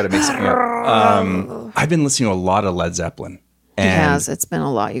 I got to make something up. I've been listening to a lot of Led Zeppelin, has. It's been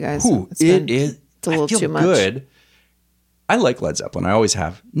a lot, you guys. Ooh, It's it's a little I feel too much. good. I like Led Zeppelin. I always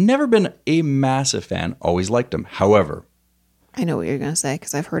have. Never been a massive fan. Always liked them. However, I know what you're going to say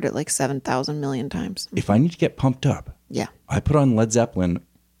because I've heard it like 7,000 million times. if I need to get pumped up, Yeah. I put on Led Zeppelin,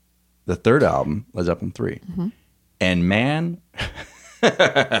 the third album, Led Zeppelin 3. And man,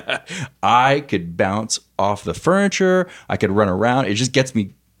 I could bounce off the furniture. I could run around. It just gets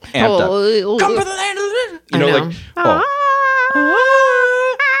me amped up. Come for the land of the... You know, like...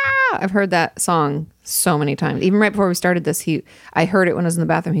 I've heard that song so many times. Even right before we started this, I heard it when I was in the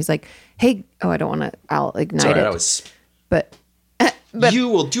bathroom. He's like, "Hey, I don't want to. I'll ignite Sorry, it." that was... But you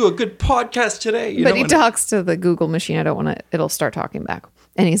will do a good podcast today. You but know, he and- talks to the Google machine. I don't want to. It'll start talking back,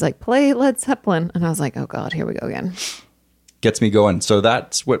 and he's like, "Play Led Zeppelin," and I was like, "Oh God, here we go again." Gets me going. So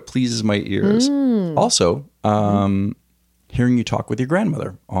that's what pleases my ears. Also, hearing you talk with your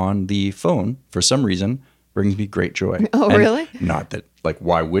grandmother on the phone for some reason brings me great joy. Oh, And really? Not that, like,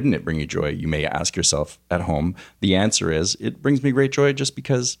 why wouldn't it bring you joy? You may ask yourself at home. The answer is it brings me great joy just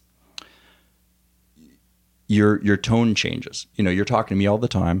because your tone changes. You know, you're talking to me all the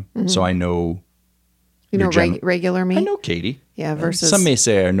time, so I know. You know, your regular me. I know Katie. Yeah. Versus Some may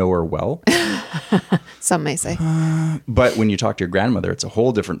say I know her well. some may say. But when you talk to your grandmother, it's a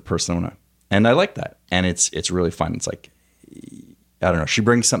whole different persona. And I like that. And it's really fun. It's like, I don't know, she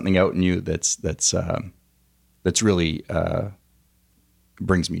brings something out in you that's really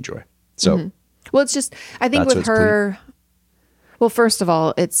brings me joy. So Well, it's just I think That's with what's her. Well, first of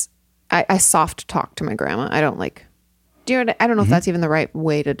all, it's I soft talk to my grandma. I don't like. Do you know, I don't know if that's even the right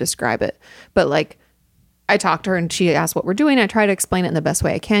way to describe it, but like I talk to her and she asks what we're doing. I try to explain it in the best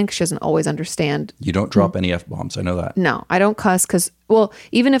way I can because she doesn't always understand. you don't drop any F-bombs. I know that. No, I don't cuss because, well,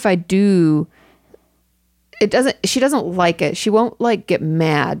 even if I do, she doesn't like it. She won't like get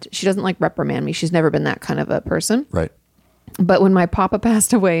mad. She doesn't like reprimand me. She's never been that kind of a person. Right. But when my papa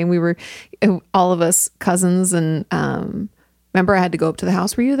passed away and we were all of us cousins and, remember I had to go up to the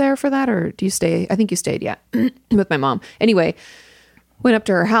house. Were you there for that or do you stay? I think you stayed. Yeah. With my mom. Anyway, went up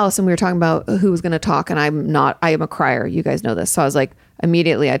to her house and we were talking about who was going to talk and I am a crier. You guys know this. So I was like,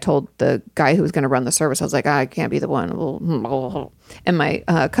 immediately I told the guy who was going to run the service, I was like, I can't be the one. And my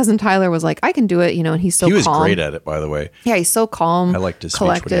cousin Tyler was like, I can do it, you know, and he's so calm. He was great at it, by the way. Yeah, he's so calm. I liked his speech, what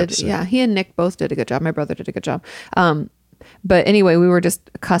he had to collected. say. Yeah, he and Nick both did a good job. My brother did a good job. But anyway, we were just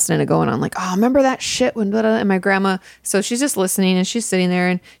cussing and going on like, oh, remember that shit when blah, blah, blah. And my grandma, so she's just listening and she's sitting there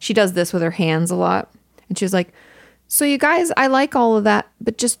and she does this with her hands a lot. And she's like, so you guys, I like all of that,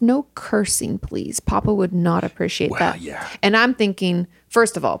 but just no cursing, please. Papa would not appreciate that. Yeah. And I'm thinking,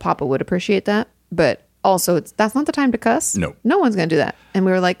 first of all, Papa would appreciate that, but also that's not the time to cuss. No. No one's going to do that. And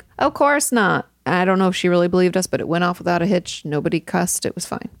we were like, of course not. I don't know if she really believed us, but it went off without a hitch. Nobody cussed. It was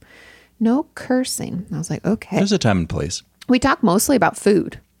fine. No cursing. I was like, okay. There's a time and place. We talk mostly about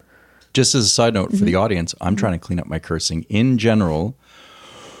food. Just as a side note for the audience, I'm trying to clean up my cursing in general.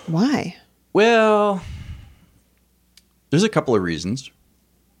 Why? Well, there's a couple of reasons,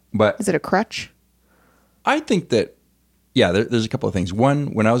 but Is it a crutch? I think that, yeah, there's a couple of things.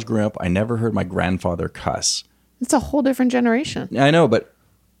 One, when I was growing up, I never heard my grandfather cuss. It's a whole different generation. I know, but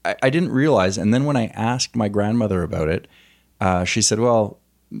I didn't realize. And then when I asked my grandmother about it, she said, well,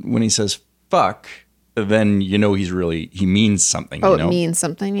 when he says fuck, then you know he means something. Oh, you know? it means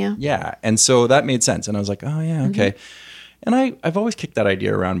something, yeah. Yeah. And so that made sense. And I was like, oh, yeah, okay. And I've always kicked that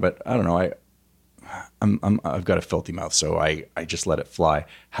idea around, but I don't know. I've got a filthy mouth, so I just let it fly.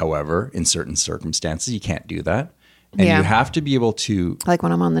 However, in certain circumstances, you can't do that. And Yeah. you have to be able to, Like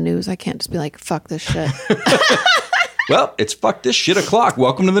when I'm on the news, I can't just be like, fuck this shit. well, it's fuck this shit o'clock.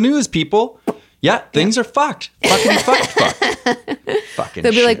 Welcome to the news, people. Yeah, things are fucked. Fucking fuck. Fucking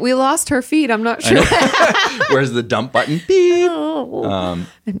They'll be shit. like, we lost her feed. I'm not sure. Where's the dump button? Beep.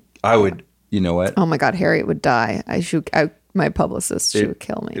 I would, you know what? Oh my God, Harriet would die. My publicist, she would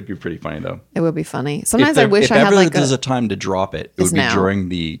kill me. It'd be pretty funny, though. It would be funny. Sometimes I wish I had If ever like there's a time to drop it, it It's would be now. during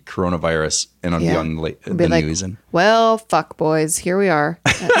the coronavirus and on Yeah. be on the It'd be like, news. And well, fuck boys, here we are.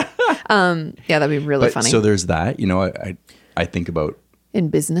 Yeah, that'd be really but funny. so there's that. You know, I think about in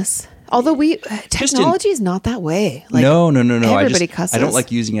business. Although technology is not that way. Like, no. everybody I cusses. don't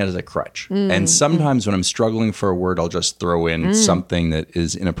like using it as a crutch. And sometimes when I'm struggling for a word, I'll just throw in something that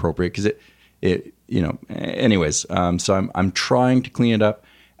is inappropriate because it you know. Anyways, so I'm trying to clean it up.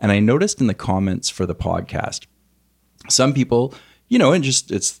 And I noticed in the comments for the podcast, some people, you know, and just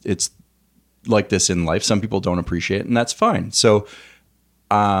it's like this in life. Some people don't appreciate it, and that's fine. So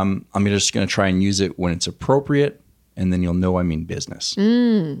I'm just going to try and use it when it's appropriate, and then you'll know I mean business.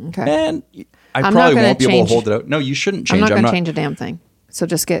 Okay. And I I'm probably not gonna won't be able change- to hold it out. No, you shouldn't I'm change. not going to change a damn thing. So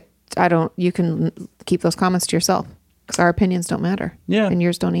just you can keep those comments to yourself. Because our opinions don't matter. Yeah. And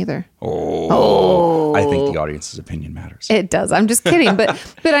yours don't either. I think the audience's opinion matters. It does. I'm just kidding. But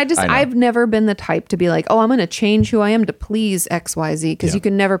I know. I've never been the type to be like, oh, I'm going to change who I am to please X, Y, Z. Because you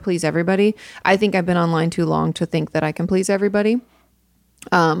can never please everybody. I think I've been online too long to think that I can please everybody.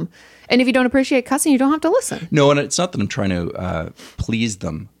 And if you don't appreciate cussing, you don't have to listen. No, and it's not that I'm trying to please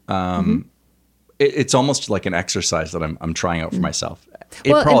them. It's almost like an exercise that I'm trying out for myself.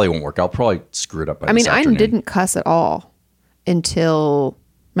 It probably won't work. I'll probably screw it up by this afternoon. I didn't cuss at all until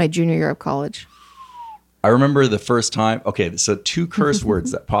my junior year of college. I remember the first time. Okay, so 2 curse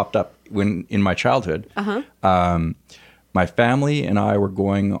words that popped up in my childhood. My family and I were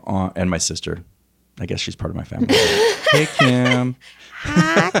going on, and my sister. I guess she's part of my family. Hey, Kim.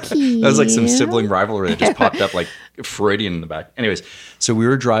 Hi, Kim. That was like some sibling rivalry that just popped up like Freudian in the back. Anyways, so we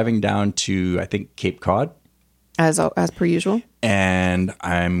were driving down to, I think, Cape Cod. As per usual. And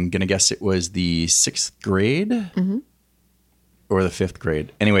I'm going to guess it was the 6th grade or the 5th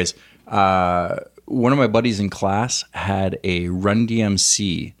grade. Anyways, one of my buddies in class had a Run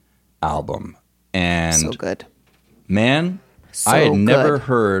DMC album. And So good. man, So I had never good.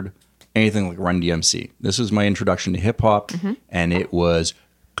 heard anything like Run DMC. This was my introduction to hip hop, and it was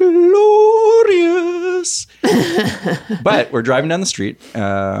glorious. But we're driving down the street,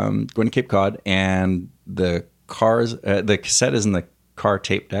 going to Cape Cod, and the cassette is in the car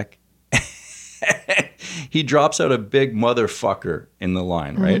tape deck. He drops out a big motherfucker in the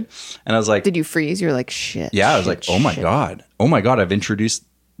line, right? And I was like, Did you freeze? You're like, shit. yeah, I was shit, like, oh my shit. God, I've introduced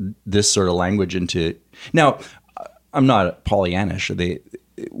this sort of language into. Now, I'm not Pollyannish.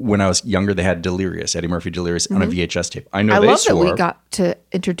 When I was younger, they had Delirious, Eddie Murphy Delirious on a VHS tape. I know I they love swore. that we got to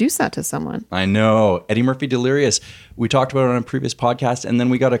introduce that to someone. I know. Eddie Murphy Delirious. We talked about it on a previous podcast, and then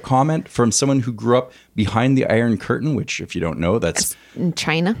we got a comment from someone who grew up behind the Iron Curtain, which, if you don't know, that's, In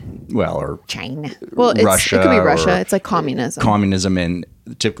China. or Well, it Russia could be or Russia. It's like communism. communism, and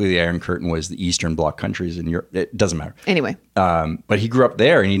typically the Iron Curtain was the Eastern Bloc countries in Europe. It doesn't matter. Anyway. But he grew up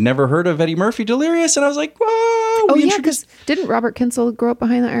there, and he'd never heard of Eddie Murphy Delirious, and I was like, whoa. Oh, yeah, because didn't Robert Kinsel grow up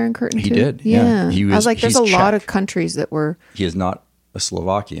behind the Iron Curtain, He too? did, yeah. I was like, there's he's a lot Czech. of countries that were He is not a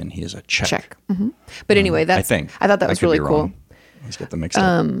Slovakian. He is a Czech. Czech. But anyway, I think. I thought that was could really be cool. wrong. Let's get them mixed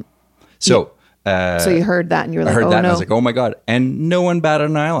up. So You heard that and you were I like, heard oh, that and no. I was like, oh my God. And no one batted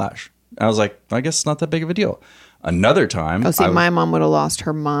an eyelash. I was like, I guess it's not that big of a deal. Another time. Oh, see, my mom would have lost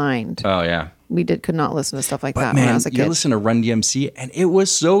her mind. Oh, yeah. We could not listen to stuff like But that man, when I was a you kid. listen to Run DMC and it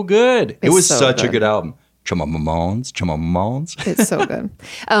was so good. It It's was so such a good. good album. Chumamamones. It's so good.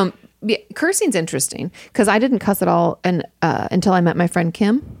 Yeah, cursing's interesting because I didn't cuss at all until I met my friend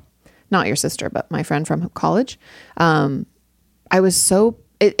Kim, not your sister, but my friend from college. I was so.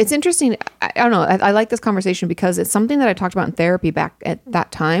 It's interesting. I don't know. I like this conversation because it's something that I talked about in therapy back at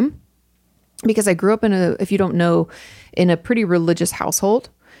that time. Because I grew up if you don't know, in a pretty religious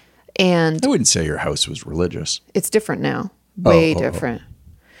household, and I wouldn't say your house was religious. it's different now, way different.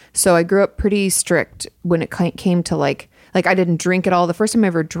 So I grew up pretty strict when it came to like I didn't drink at all. The first time I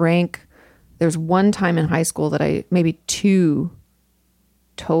ever drank, there was one time in high school that maybe 2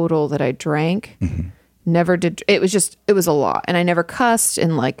 total that I drank. Never did. It was a lot, and I never cussed,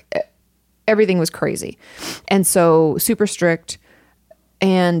 and like everything was crazy, and so super strict.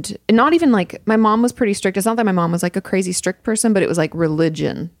 And not even like my mom was pretty strict. It's not that my mom was like a crazy strict person, but it was like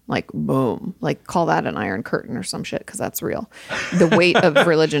religion, like boom, like call that an Iron Curtain or some shit because that's real. The weight of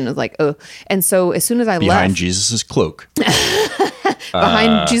religion is like, oh. And so as soon as I Behind left, Jesus's cloak.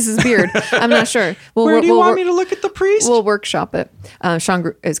 behind Jesus' beard, I'm not sure. Where do you want me to look at the priest? We'll workshop it. Sean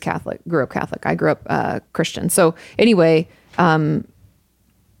grew up Catholic. I grew up Christian. So anyway,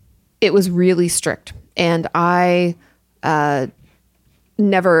 it was really strict, and I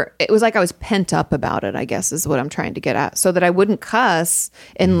never. It was like I was pent up about it, I guess is what I'm trying to get at, so that I wouldn't cuss,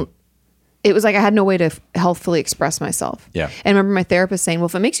 and it was like I had no way to healthfully express myself. Yeah. And I remember my therapist saying, "Well,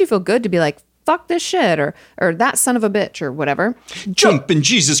 if it makes you feel good to be like." Fuck this shit or that son of a bitch or whatever. Jumping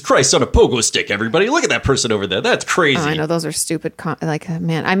Jesus Christ on a pogo stick, everybody. Look at that person over there. That's crazy. Oh, I know those are stupid.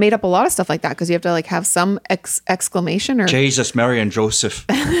 Man, I made up a lot of stuff like that because you have to like have some exclamation or. Jesus, Mary, and Joseph.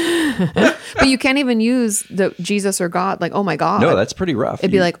 But you can't even use the Jesus or God. Like, oh my God. No, that's pretty rough.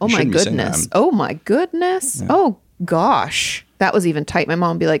 It'd be like, oh you my shouldn't be saying goodness. that. Oh my goodness. Oh gosh. That was even tight. My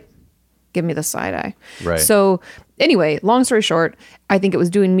mom would be like, give me the side eye. Right. So anyway, long story short, I think it was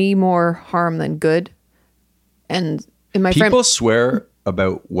doing me more harm than good. And my People friend, swear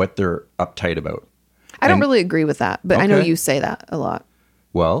about what they're uptight about. I don't and- really agree with that, but I know Okay. you say that a lot.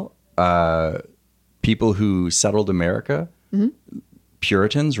 Well, people who settled America,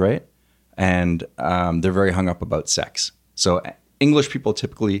 Puritans, right? And they're very hung up about sex. So English people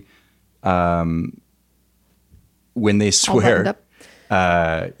typically when they All buttoned swear,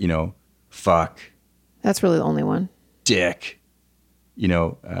 up. fuck, That's really the only one. dick,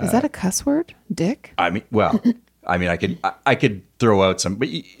 Is that a cuss word? Dick? I mean, well, I could throw out some, but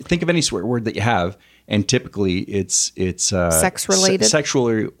think of any swear word that you have, and typically it's Sex related?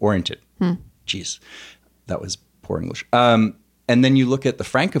 sexually oriented. Jeez, that was poor English. And then you look at the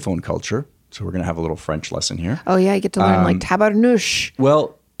Francophone culture. So we're going to have a little French lesson here. Oh, yeah. You get to learn like tabarnouche.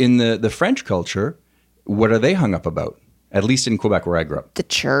 Well, in the French culture, what are they hung up about? At least in Quebec, where I grew up. The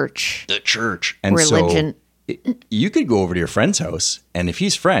church. The church. And Religion. so you could go over to your friend's house, and if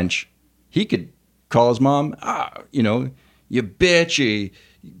he's French, he could call his mom, you bitch, you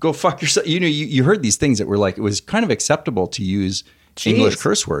go fuck yourself. You heard these things that were like, it was kind of acceptable to use English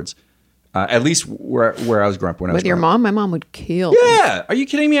curse words. At least where I was growing up when I was With your growing up. mom? My mom would kill. Yeah. Are you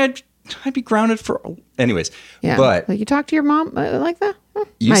kidding me? I'd be grounded for... Anyways. Yeah. But like you talk to your mom like that?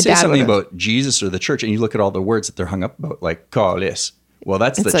 you My say dad something would've. about Jesus or the church, and you look at all the words that they're hung up about, like calice. Well,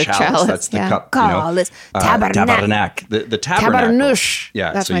 that's It's the a chalice. chalice, That's the yeah. cup. Calice. Tabernac. Tabernac. The tabernacle. Tabarnouche.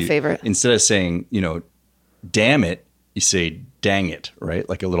 Yeah. That's so my favorite. Instead of saying, damn it, you say dang it, right?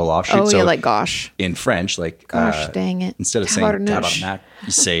 Like a little offshoot. Oh, so yeah, like gosh. in French, like Gosh, dang it. instead of saying Tabarnouche. tabarnak,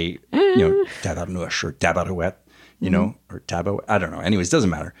 you say tabarnouche or tabarouette, or tabo. I don't know. Anyways, doesn't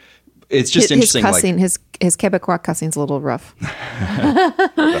matter. It's just His interesting. cussing, his Quebecois cussing's a little rough.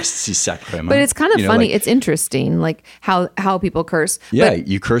 Like, si sacrément. But it's kind of funny. like, It's interesting, like how people curse. yeah, But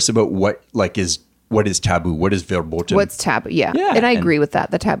you curse about what is taboo, what is verboten. what's taboo? Yeah. Yeah, And I and- agree with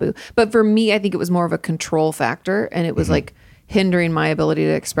that, the taboo. But for me, I think it was more of a control factor, and it was Mm-hmm. like hindering my ability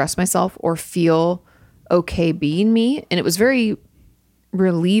to express myself or feel okay being me. And it was very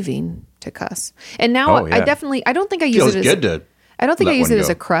relieving to cuss. And now Oh, yeah. I don't think I use Feels it as good to I don't think I let use one it as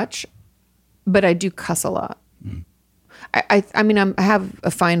go. a crutch, but I do cuss a lot. Mm-hmm. I mean, I have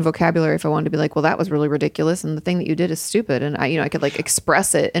a fine vocabulary if I wanted to be like, well, that was really ridiculous, and the thing that you did is stupid, and I could like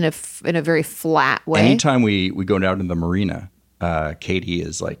express it in a very flat way. Anytime we go down to the marina, Katie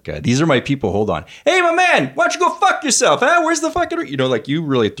is like, these are my people, hold on. Hey, my man, why don't you go fuck yourself? Huh? Where's the fucking... like you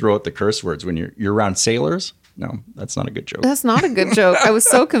really throw out the curse words when you're around sailors. No, that's not a good joke. That's not a good joke. I was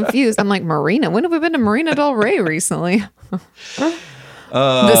so confused. I'm like, Marina? When have we been to Marina Del Rey recently?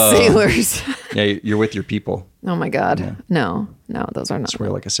 The sailors. Yeah, you're with your people. Oh my God. No, those are not. Swear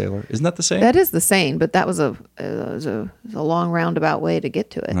like a sailor. Isn't that the same? That is the saying, but that was a long roundabout way to get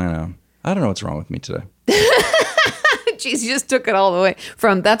to it. I know. I don't know what's wrong with me today. Jeez, you just took it all the way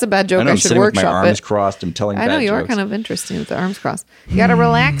from that's a bad joke. I know I I'm should sitting with my workshop arms it. crossed and telling I know bad you are jokes. kind of interesting with the arms crossed. You got to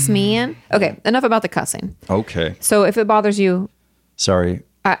relax, man. Okay, enough about the cussing. Okay. So if it bothers you, Sorry.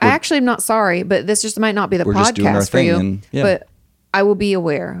 I actually am not sorry, but this just might not be the We're just doing our podcast for thing you. and- yeah. But I will be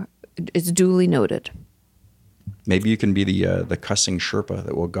aware. It's duly noted. Maybe you can be the cussing Sherpa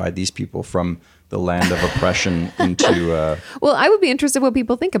that will guide these people from the land of oppression into... Well, I would be interested what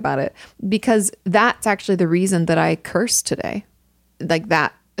people think about it, because that's actually the reason that I cursed today. Like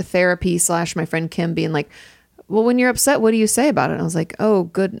that therapy / my friend Kim being like, well, when you're upset, what do you say about it? And I was like, oh,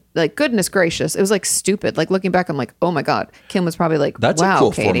 goodness gracious. It was like stupid. Like looking back, I'm like, oh my God. Kim was probably like, That's wow, a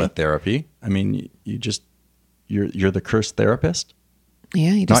cool Katie. form of therapy. I mean, you're the cursed therapist?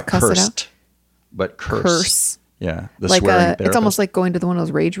 Yeah, you just Not cuss cursed, it out. but curse. Curse. Yeah, the Like swearing therapist. it's almost like going to one of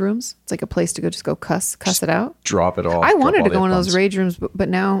those rage rooms. It's like a place to go, just go cuss it out. Drop it all. I drop wanted all to the go in one of those F-bombs. rage rooms, but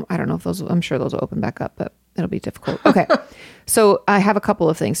now I don't know if I'm sure those will open back up, but it'll be difficult. Okay. So I have a couple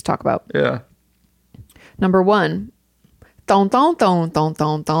of things to talk about. Yeah. Number one, don, don, don, don,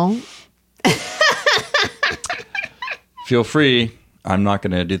 don, don. Feel free. I'm not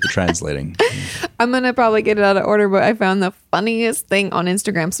going to do the translating. I'm going to probably get it out of order, but I found the funniest thing on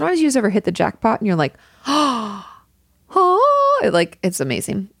Instagram. Sometimes you just ever hit the jackpot and you're like, oh, it's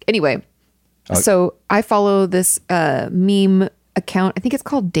amazing. Anyway, so I follow this meme account. I think it's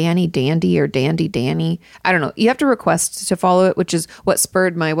called Danny Dandy or Dandy Danny. I don't know. You have to request to follow it, which is what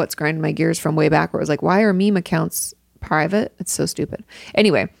spurred what's grinding my gears from way back, where it was like, why are meme accounts private? It's so stupid.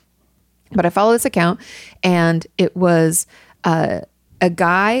 Anyway, but I follow this account, and it was a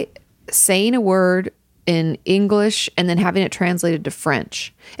guy saying a word in English and then having it translated to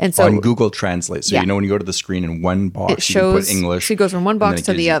French. And so On Google Translate. So Yeah. you know when you go to the screen in one box, it you can shows put English. So it goes from one and then box it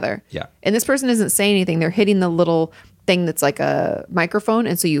to gives the you- other. Yeah. And this person isn't saying anything. They're hitting the little thing that's like a microphone,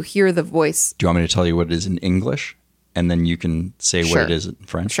 and so you hear the voice. Do you want me to tell you what it is in English? And then you can say Sure. what it is in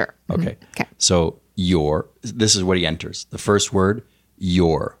French? Sure. Okay. Okay. So this is what he enters. The first word,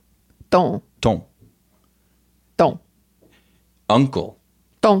 your. Don, Ton. don, Uncle.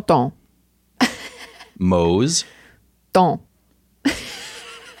 don, don, Mose. don,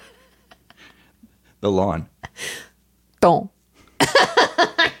 The lawn. don.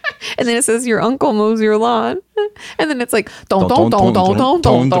 And then it says your uncle mows your lawn. And then it's like, don, don, don, don, don,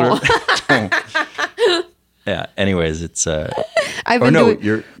 don, don. Yeah. Anyways, it's I've or been no,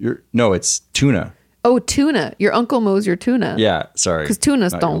 doing, no, it's tuna. oh, tuna. Your uncle mows your tuna. Yeah, sorry. 'Cause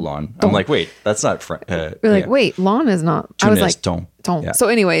tuna's not your don. lawn. Don. I'm like, wait, that's not We're like, wait, lawn is not. I was Tuna is like, ton. ton. Yeah. So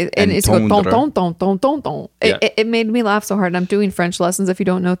anyway, and And it's go, don, tondre. don, don, don, don, don. Yeah. It made me laugh so hard. I'm doing French lessons, if you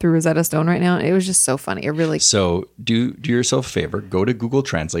don't know, through Rosetta Stone right now. It was just so funny. It really, So do yourself a favor, go to Google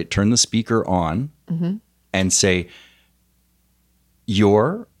Translate, turn the speaker on, and say,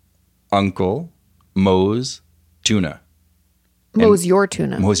 your uncle mows tuna. mows your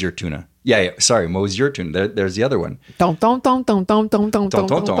tuna. Mows your tuna. Yeah, sorry, mows your tuna. There's the other one. Don, don, don, don, don, don, don, don,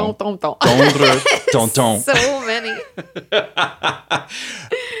 don, don, don, don. Tonton. So many.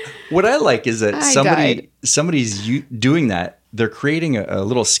 What I like is that I died. somebody's doing that. They're creating a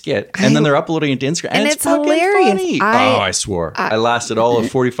little skit, and then they're uploading it to Instagram, and it's fucking hilarious. funny. I swore. I lasted all of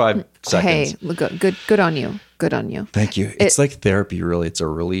 45 seconds. Hey, look, good on you. Good on you. Thank you. It's like therapy, really. It's a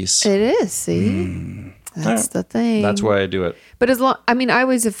release. It is. See, that's the thing. That's why I do it. But I mean, I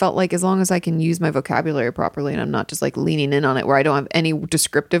always have felt like as long as I can use my vocabulary properly and I'm not just like leaning in on it where I don't have any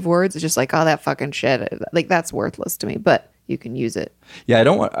descriptive words, it's just like, oh, that fucking shit. Like that's worthless to me, but you can use it. Yeah, I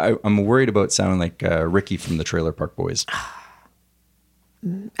don't want. I'm worried about sounding like Ricky from the Trailer Park Boys.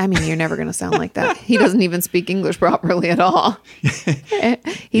 I mean, you're never going to sound like that. He doesn't even speak English properly at all.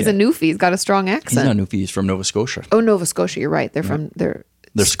 He's a newfie. He's got a strong He's accent. not Newfie. He's from Nova Scotia. Oh, Nova Scotia. You're right. They're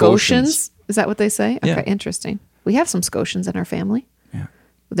Scotians. Is that what they say? Okay, Yeah. interesting. We have some Scotians in our family. Yeah.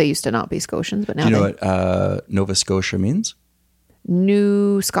 They used to not be Scotians, but now Do you know they what Nova Scotia means?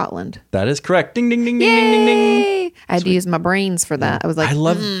 New Scotland. That is correct. Ding, ding, ding, ding, ding, ding, ding. Yay! I had to use my brains for that. I was like, I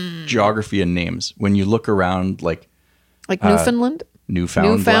love geography and names. When you look around, like Newfoundland.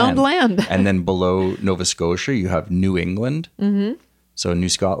 Newfoundland. And then below Nova Scotia, you have New England. Mm-hmm. So New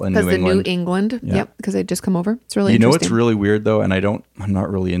Scotland, New Because the England. New England. Yeah. Yep, because they just come over. It's really You know interesting. what's really weird though, and I'm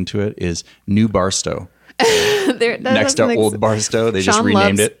not really into it, is New Barstow. Next to Old Barstow, they just Sean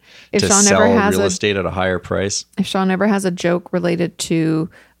renamed loves- it if to Sean sell ever has real a- estate at a higher price If Sean ever has a joke related to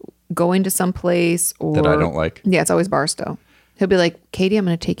going to some place or that I don't like. Yeah, it's always Barstow. He'll be like, Katie, I'm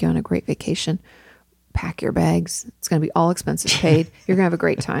going to take you on a great vacation. Pack your bags. It's going to be all expenses paid. You're going to have a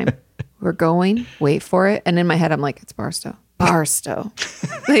great time. We're going. Wait for it. And in my head, I'm like, it's Barstow. Barstow.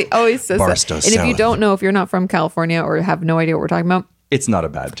 They always says Barstow that. And if you South. don't know, if you're not from California or have no idea what we're talking about, It's not a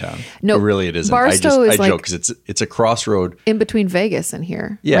bad town. No, really, it isn't. Barstow is I joke like- because it's a crossroad. in between Vegas and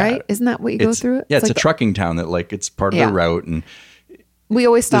here, Yeah, right? Isn't that what you go It's- through? Yeah, it's like a trucking town that like it's part of Yeah. the route, and we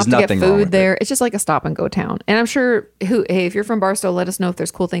always stop There's to get nothing wrong food with there. It's just like a stop and go town. And I'm sure, hey, if you're from Barstow, let us know if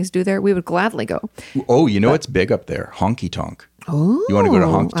there's cool things to do there. We would gladly go. oh, you know what's big up there? Honky tonk. Oh, You want to go to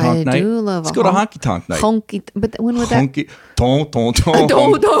honky tonk I night? do love Let's a go to honky tonk night. Honky, but when would that? Honky ton ton ton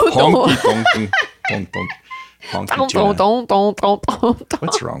Don't, don't, honky tonk honky Don't, tuna. don't.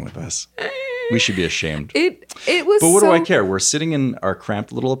 What's wrong with us? We should be ashamed. It was. But what so, do I care? We're sitting in our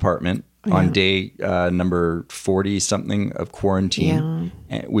cramped little apartment on day number 40 something of quarantine.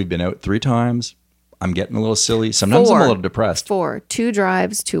 And we've been out 3 times. I'm getting a little silly. Sometimes I'm a little depressed. 2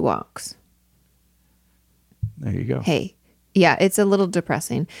 drives, 2 walks. There you go. Hey, yeah, it's a little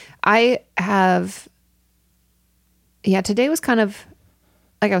depressing. Today was kind of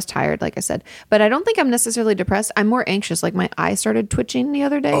like I was tired, like I said, but I don't think I'm necessarily depressed. I'm more anxious. Like my eye started twitching the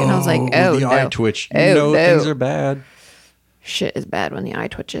other day, and I was like, "Oh, the no. eye twitch. You Oh, know no. things are bad. Shit is bad when the eye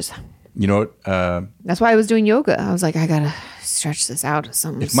twitches." You know what? That's why I was doing yoga. I was like, I gotta stretch this out. If my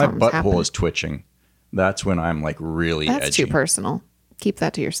Something's butthole happening. is twitching, that's when I'm like really That's edgy. too personal. Keep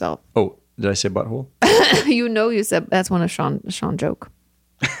that to yourself. Oh, did I say butthole? You said that's one of Sean joke.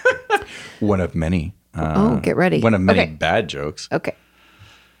 One of many. Get ready. One of many Okay. bad jokes. Okay.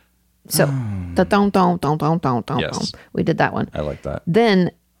 So the don't. Yes. We did that one. I like that.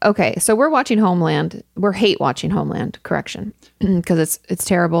 Then okay, so we're watching Homeland. We're hate watching Homeland. Correction, because it's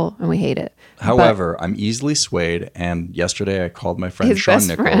terrible and we hate it. However, I'm easily swayed. And yesterday I called my friend His Sean best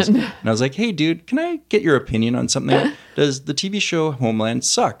Nichols. friend. And I was like, hey, dude, can I get your opinion on something? Does the TV show Homeland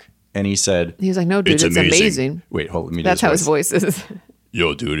suck? And he said, He was like, "No, dude, it's amazing." Wait, hold on. Let me do That's his how his voice is.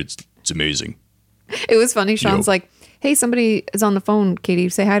 Yo, dude, it's amazing. It was funny. Sean's like, "Hey, somebody is on the phone. Katie,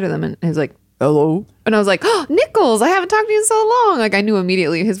 say hi to them." And he's like, "Hello." And I was like, "Oh, Nichols, I haven't talked to you in so long." Like I knew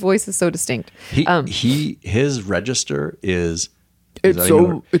immediately. His voice is so distinct. His register is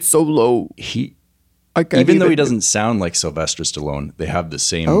It's so low. I can't even though he doesn't sound like Sylvester Stallone, they have the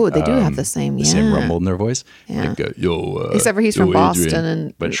same. Oh, they do have the same, same yeah. rumble in their voice. Yeah. Like, Except for he's from yo, Boston Adrian.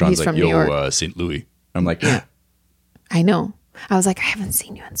 and but Sean's he's like, from New yo, York. St. Louis. I'm like, I know. I was like, I haven't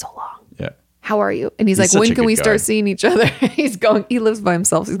seen you in so long. yeah. how are you? And he's like, such when a can good we guy. start seeing each other? He lives by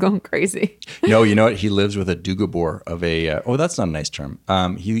himself. He's going crazy. No, you know what? He lives with a Dugabor of a. Oh, that's not a nice term.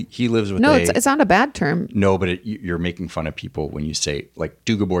 He lives with No, a. it's not a bad term. No, but you're making fun of people when you say like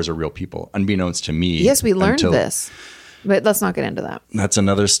Dugabors are real people. Unbeknownst to me. Yes, we learned until- this, but let's not get into that. That's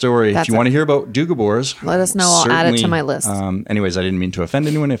another story. That's if you want to hear about Dugabors, Let us know. I'll add it to certainly, my list. Anyways, I didn't mean to offend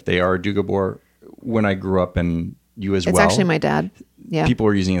anyone if they are a Dugabor. When I grew up, and you as It's well. actually my dad. Yeah. People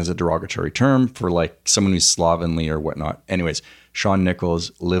were using it as a derogatory term for like someone who's slovenly or whatnot. Anyways, Sean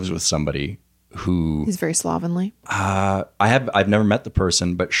Nichols lives with somebody who He's very slovenly. I've never met the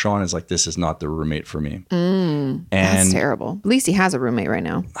person, but Sean is like, this is not the roommate for me. That's And terrible. At least he has a roommate right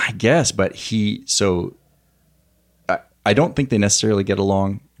now. I guess, but I don't think they necessarily get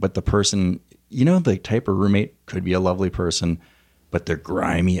along, but the person, you know, the type of roommate could be a lovely person, but they're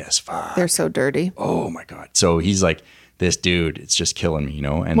grimy as fuck. They're so dirty. Oh my God. So he's like, this dude, it's just killing me, you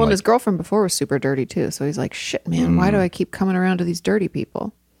know? And Well, and like, his girlfriend before was super dirty too. So he's like, shit, man, why do I keep coming around to these dirty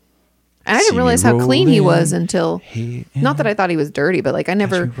people? And I See didn't me realize how clean he was rolling. until, Hey, not that I thought he was dirty, but like I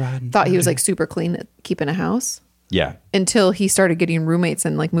never you riding thought he was by. like super clean at keeping a house yeah. until he started getting roommates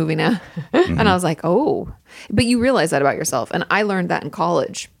and like moving out. And I was like, oh, but you realize that about yourself. And I learned that in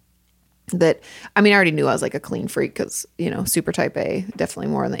college. That, I mean, I already knew I was like a clean freak because, you know, super type A, definitely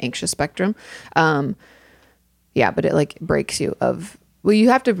more on the anxious spectrum. Yeah, but it like breaks you of, well, you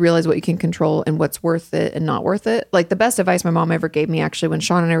have to realize what you can control and what's worth it and not worth it. Like the best advice my mom ever gave me actually when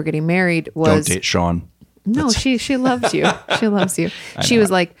Sean and I were getting married Don't was, date Sean. no, she loves you. She loves you. She know.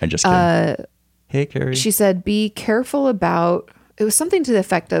 was like, I'm just kidding. Hey, Carrie. she said, be careful about, it was something to the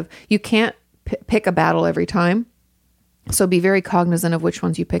effect of, you can't pick a battle every time. So be very cognizant of which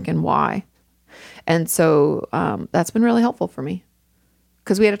ones you pick and why. And so that's been really helpful for me.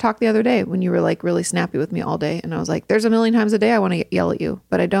 Because we had a talk the other day when you were like really snappy with me all day. And I was like, there's a million times a day I want to yell at you,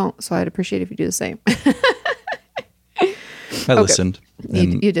 but I don't. So I'd appreciate if you do the same. I listened.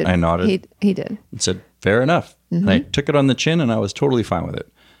 And you did. I nodded He did. and said, fair enough. And I took it on the chin and I was totally fine with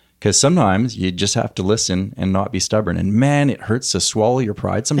it. Because sometimes you just have to listen and not be stubborn. And man, it hurts to swallow your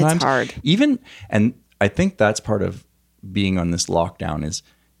pride sometimes. It's hard. And I think that's part of being on this lockdown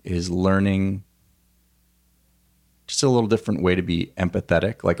is learning just a little different way to be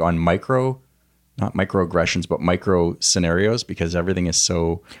empathetic, like on not microaggressions, but micro scenarios, because everything is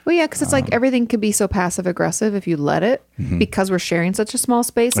so. Well, yeah, because it's like everything could be so passive aggressive if you let it, because we're sharing such a small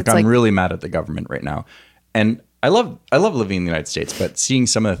space. Like it's I'm like, really mad at the government right now. And I love living in the United States, but seeing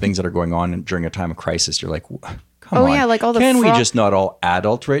some of the things that are going on during a time of crisis, you're like, come Oh, on. yeah, like all the Can we fraud- just not all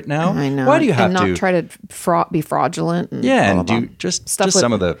adult right now? I know. Why do you have and not to? try to be fraudulent? And Yeah, blah, and blah, do blah. just Stuff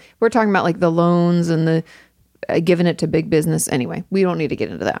some of the. We're talking about like the loans and the giving it to big business. Anyway, we don't need to get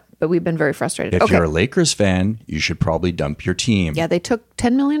into that, but we've been very frustrated. If Okay. you're a Lakers fan, you should probably dump your team. Yeah, they took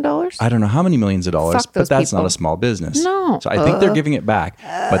 $10 million. I don't know how many millions of dollars, Fuck those but that's not people. a small business. No. So I think they're giving it back.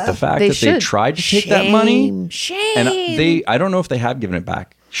 But the fact that they should. tried to take that money, Shame. and I don't know if they have given it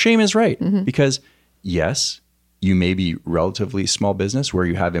back. Shame is right. Mm-hmm. Because yes, you may be relatively small business where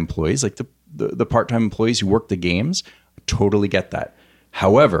you have employees, like the part-time employees who work the games, totally get that.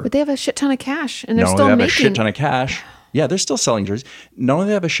 However, But they have a shit ton of cash, and they're not still only they have making a shit ton of cash. Yeah, they're still selling jerseys. Not only do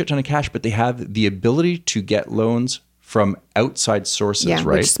they have a shit ton of cash, but they have the ability to get loans from outside sources, yeah,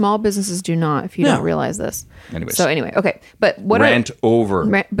 right? which small businesses do not. If you No. don't realize this. Anyways. So anyway, okay, but what Rant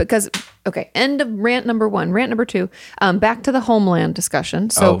over. because okay, end of rant number one. Rant number two. Back to the Homeland discussion.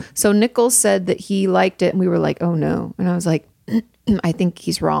 So so Nichols said that he liked it, and we were like, oh no, and I was like, I think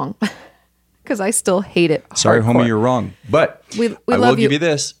he's wrong because I still hate it. Sorry, hardcore. homie, you're wrong. But We I will love you. give you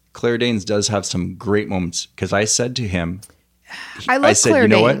this. Claire Danes does have some great moments because I said to him, I love I said, Claire you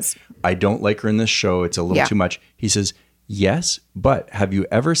know Danes. what? I don't like her in this show. It's a little Yeah. too much. He says, yes, but have you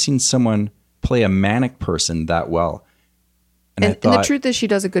ever seen someone play a manic person that well? And I And thought, the truth is, she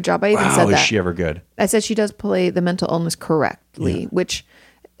does a good job. I even wow, said is that. she ever good? I said she does play the mental illness correctly, which,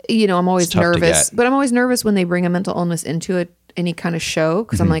 you know, I'm always It's tough to nervous. get. But I'm always nervous when they bring a mental illness into any kind of show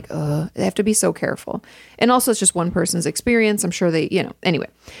because I'm Mm-hmm. like, they have to be so careful. And also, it's just one person's experience. I'm sure they, you know, anyway,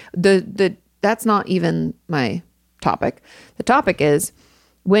 that's not even my topic. The topic is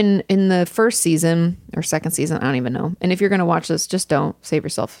when in the first season or second season, I don't even know. And if you're going to watch this, just don't save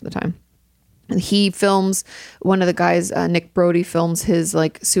yourself the time. He films, one of the guys, Nick Brody, films his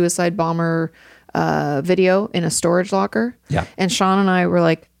like suicide bomber video in a storage locker. Yeah. And Sean and I were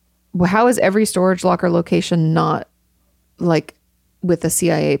like, well, how is every storage locker location not like with a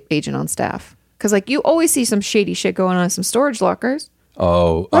CIA agent on staff? Because like you always see some shady shit going on in some storage lockers.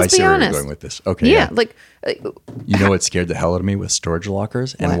 Oh, Let's I see be where honest. you're going with this. Okay. Yeah. Like, You know what scared the hell out of me with storage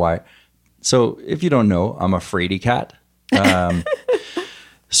lockers and What? why? So if you don't know, I'm a fraidy cat.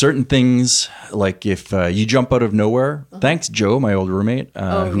 certain things, like if you jump out of nowhere, thanks, Joe, my old roommate,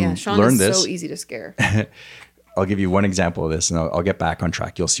 who Sean learned is this. so easy to scare. I'll give you one example of this, and I'll get back on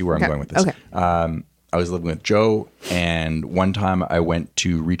track. You'll see where I'm going with this. Okay. I was living with Joe, and one time I went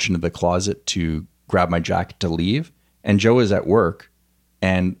to reach into the closet to grab my jacket to leave, and Joe was at work,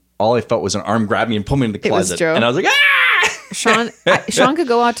 and all I felt was an arm grab me and pull me into the It was closet. Joe. And I was like, ah! Sean could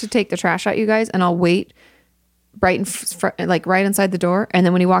go out to take the trash out, you guys, and I'll wait right right inside the door, and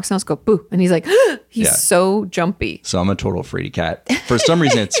then when he walks in, I'll just go boo, and he's like, he's Yeah. so jumpy. So I'm a total fraidy cat. For some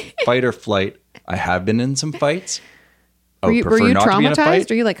reason, it's fight or flight. I have been in some fights. I Were would you prefer not to be in a traumatized?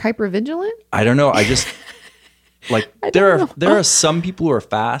 fight. Are you like hyper vigilant? I don't know. I just like there are some people who are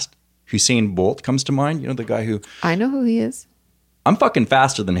fast. Usain Bolt comes to mind. You know, the guy who I know who he is. I'm fucking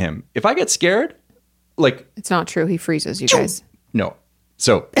faster than him. If I get scared, like It's not true. He freezes, you guys. no.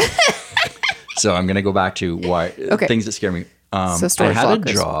 So I'm gonna go back to why things that scare me. So I storage had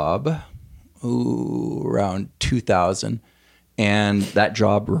lockers. a job around 2000, and that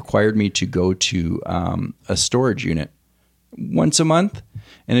job required me to go to a storage unit once a month.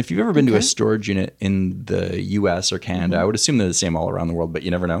 And if you've ever been to a storage unit in the US or Canada, I would assume they're the same all around the world, but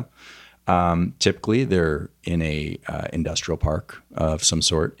you never know. Typically, they're in a industrial park of some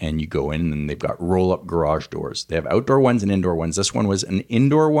sort, and you go in and they've got roll-up garage doors. They have outdoor ones and indoor ones. This one was an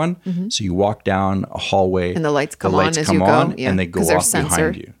indoor one, so you walk down a hallway, And the lights come on as you go. Yeah, and they go 'cause they're off behind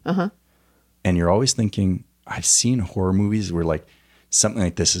censored. you. And you're always thinking, I've seen horror movies where like something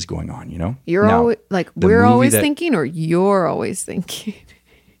like this is going on. You know, You're Now, always like the we're movie always that- thinking, or you're always thinking.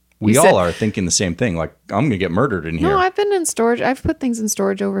 We You all said- are thinking the same thing. Like, I'm gonna get murdered in here. No, I've been in storage. I've put things in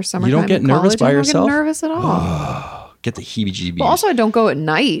storage over summertime. get in nervous college. by I don't yourself? get nervous at all. Get the heebie-jeebies. Well, also, I don't go at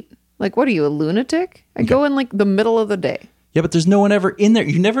night. Like, what are you, a lunatic? I go in like the middle of the day. Yeah, but there's no one ever in there.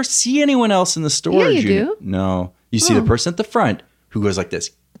 You never see anyone else in the storage you unit. do. No. You see the person at the front who goes like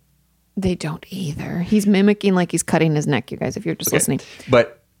this. They don't either. He's mimicking like he's cutting his neck, you guys, if you're just listening.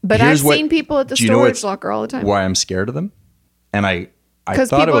 But I've here's seen people at the do you know storage what's- locker all the time. Why I'm scared of them? And I Because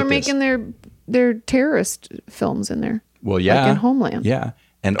thought people about are making their terrorist films in there. Well, yeah. Like in Homeland. Yeah.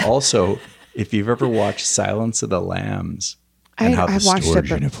 And also, if you've ever watched Silence of the Lambs and how the I've watched it, storage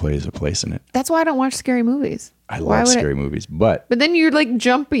but- unit plays a place in it. That's why I don't watch scary movies. I Why love would scary movies, but But then you're like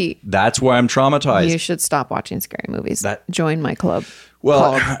jumpy. that's why I'm traumatized. You should stop watching scary movies. That- Join my club.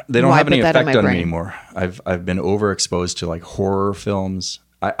 Well, called they don't Why have any Put That in effect My on me Brain. anymore. I've been overexposed to like horror films.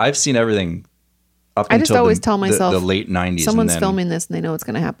 I've seen everything up I until just always the, tell myself the late 90s. Someone's and then, filming this and they know it's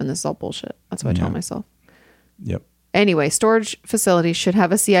going to happen. This is all bullshit. That's what I tell myself. Yep. Anyway, storage facilities should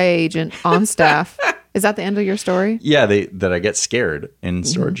have a CIA agent on staff. Is that the end of your story? Yeah, that I get scared in Mm-hmm.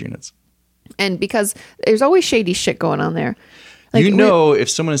 storage units. And because there's always shady shit going on there. Like, You know, if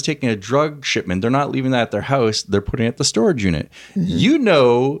someone is taking a drug shipment, they're not leaving that at their house. They're putting it at the storage unit. Mm-hmm. You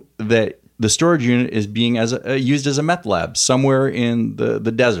know that the storage unit is being used as a meth lab somewhere in the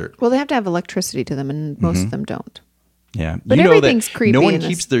desert. Well, they have to have electricity to them, and most Mm-hmm. of them don't. Yeah. But you know everything's that creepy no one in this.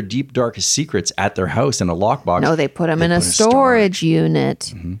 keeps their deep, darkest secrets at their house in a lockbox. No, they put them in a storage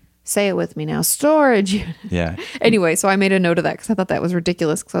unit. Say it with me now. Storage unit. Yeah. Anyway, so I made a note of that because I thought that was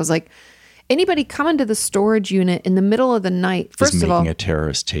ridiculous. Because I was like, anybody coming to the storage unit in the middle of the night, first Is of all, making a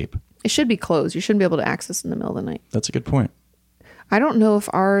terrorist tape. it should be closed. You shouldn't be able to access in the middle of the night. That's a good point. I don't know if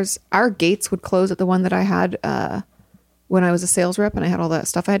our gates would close at the one that I had when I was a sales rep and I had all that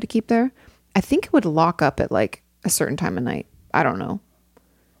stuff I had to keep there. I think it would lock up at like a certain time of night. I don't know.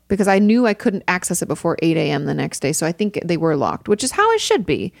 Because I knew I couldn't access it before 8 a.m. the next day. So I think they were locked, which is how it should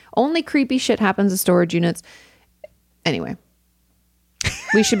be. Only creepy shit happens in storage units. Anyway,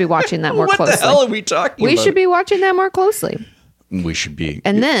 we should be watching that more What closely. the hell are we talking We about? should be watching that more closely. We should be.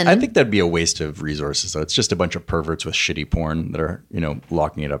 And then- I think that'd be a waste of resources. Though it's just a bunch of perverts with shitty porn that are,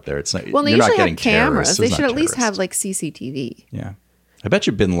 locking it up there. It's not. Well, they you're not usually getting have cameras. terrorists. They It's should not at least have terrorists. like CCTV. Yeah, I bet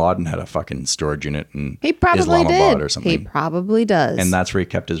you Bin Laden had a fucking storage unit in He probably Islamabad did. or something. He probably does. And that's where he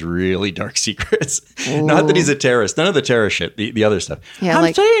kept his really dark secrets. Not that he's a terrorist. None of the terrorist shit. The other stuff. Yeah, I'm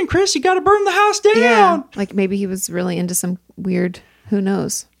like- saying, Chris, you got to burn the house down. Yeah, like maybe he was really into some weird, who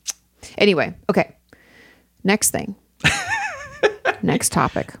knows. Anyway, okay. Next thing. Next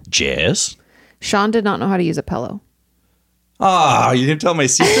topic. Jess. Sean did not know how to use a pillow. Ah, you didn't tell my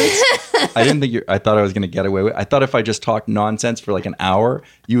secrets? I didn't think I thought I was going to get away with it. I thought if I just talked nonsense for like an hour,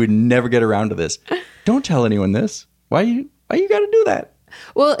 you would never get around to this. Don't tell anyone this. Why you got to do that?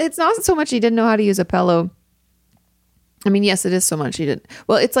 Well, it's not so much he didn't know how to use a pillow. I mean, yes, it is so much he didn't.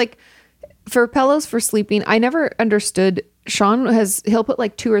 Well, it's like for pillows for sleeping, I never understood. He'll put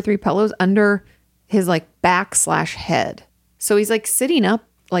like 2 or 3 pillows under his like back/head. So he's like sitting up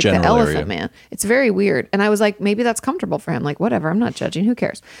like General the Elephant area. Man. It's very weird. And I was like, maybe that's comfortable for him. Like, whatever, I'm not judging. Who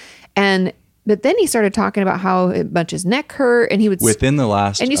cares? But then he started talking about how much his neck hurt, and he would Within the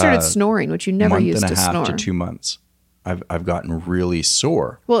last and you started snoring, which you never month used and a to half snore. to 2 months, I've gotten really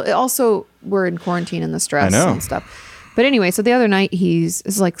sore. Well, it also we're in quarantine and the stress I know. and stuff. But anyway, so the other night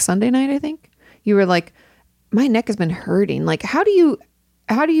it's like Sunday night, I think. You were like, my neck has been hurting. Like, how do you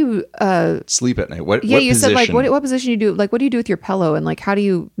Sleep at night. What you position? said like what position you do? Like, what do you do with your pillow, and like how do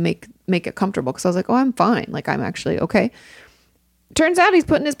you make it comfortable? Because I was like, oh, I'm fine. Like, I'm actually okay. Turns out he's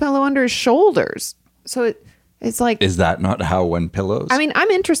putting his pillow under his shoulders. So it's like, Is that not how one pillows? I mean, I'm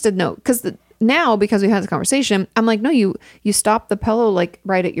interested. No, because now because we had this conversation, I'm like, no, you stop the pillow like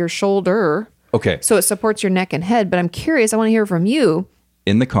right at your shoulder. Okay. So it supports your neck and head. But I'm curious. I want to hear from you.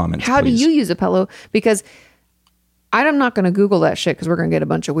 In the comments, How please. do you use a pillow? Because I'm not going to Google that shit because we're going to get a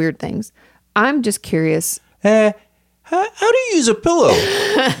bunch of weird things. I'm just curious. How do you use a pillow?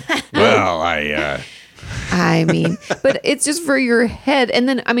 Well, I mean, but it's just for your head. And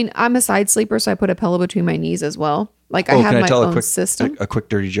then, I mean, I'm a side sleeper, so I put a pillow between my knees as well. Like I have can I my tell own system. a quick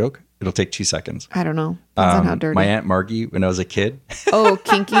dirty joke? It'll take 2 seconds. I don't know. Depends on how dirty. My Aunt Margie, when I was a kid, Oh,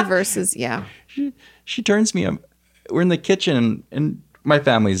 kinky versus, yeah. she turns me. We're in the kitchen, and my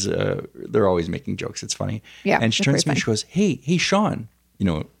family's they're always making jokes. It's funny. Yeah, And she that's turns to me. very She goes, "Hey, Sean." You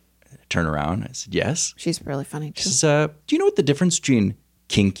know, I turn around. I said, "Yes." She's really funny She too. says, "Do you know what the difference between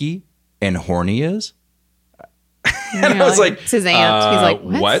kinky and horny is?" And I was like, it's his aunt. He's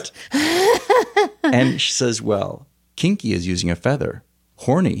like, what? And she says, "Well, kinky is using a feather.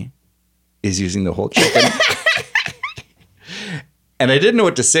 Horny is using the whole chicken." And I didn't know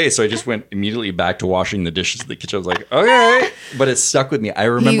what to say, so I just went immediately back to washing the dishes in the kitchen. I was like, okay. But it stuck with me. I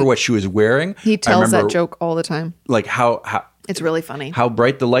remember what she was wearing. He I tells remember, that joke all the time. like how It's really funny. how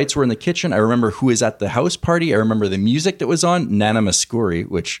bright the lights were in the kitchen. I remember who was at the house party. I remember the music that was on, Nana Muscuri,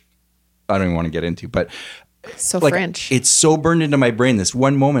 which I don't even want to get into. But So like, French. it's so burned into my brain. This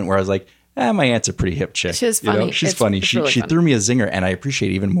one moment where I was like, my aunt's a pretty hip chick. She's You know? funny. She's It's- funny. it's she really she funny. threw me a zinger, and I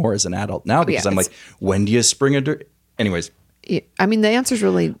appreciate it even more as an adult now because I'm it's- like, when do you spring a dirt? Anyways, I mean, the answer's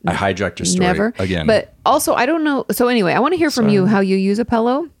really I hijacked your story never. again. But also, I don't know. So anyway, I want to hear from you how you use a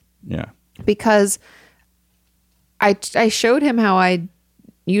pillow, yeah. because I showed him how I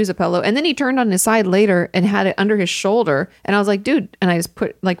use a pillow, and then he turned on his side later and had it under his shoulder, and I was like, dude, and I just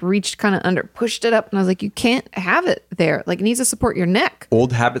reached kind of under, pushed it up, and I was like, you can't have it there. Like, it needs to support your neck.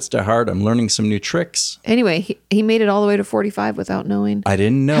 Old habits die hard. I'm learning some new tricks. Anyway, he made it all the way to 45 without knowing I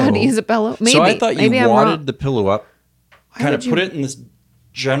didn't know how to use a pillow. Maybe. So I thought you Maybe I'm wadded wrong. the pillow up, kind of would put you- it in this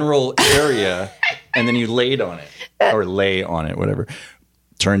general area, and then you laid on it or lay on it, whatever.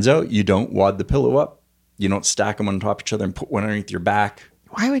 Turns out you don't wad the pillow up. You don't stack them on top of each other and put one underneath your back.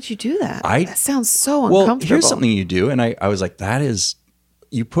 Why would you do that? I- That sounds so Well, uncomfortable. here's something you do. And I was like, that is,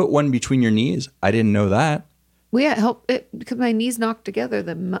 you put one between your knees. I didn't know that. Well, yeah, help it because my knees knocked together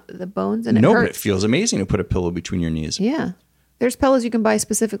the bones and it No, but it hurts. feels amazing to put a pillow between your knees. Yeah, there's pillows you can buy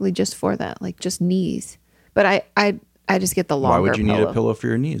specifically just for that, like just knees. But I just get the longer. Why would you need a pillow for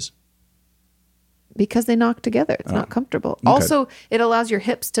your knees? Because they knock together. It's not comfortable. Okay. Also, it allows your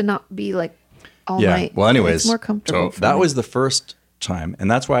hips to not be like all Yeah. night. Well, anyways, it's more comfortable. so for that me. was the first time, and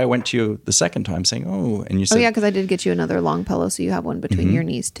that's why I went to you the second time, saying, "Oh," and you Oh said, yeah, because I did get you another long pillow, so you have one between Mm-hmm. your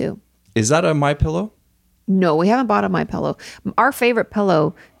knees too. "Is that a My Pillow?" No, we haven't bought a My Pillow. Our favorite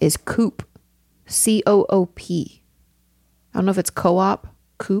pillow is Coop, COOP. I don't know if it's co-op,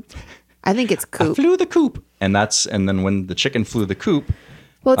 Coop. I think it's I Coop. flew the coop, and then when the chicken flew the coop,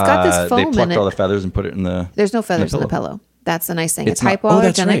 Well, it's got this they foam in plucked it. all the feathers and put it in the. There's no feathers in the pillow. pillow. That's the nice thing. It's It's, not- hypoallergenic.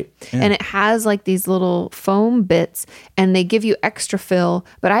 that's right. Yeah. And it has like these little foam bits, and they give you extra fill.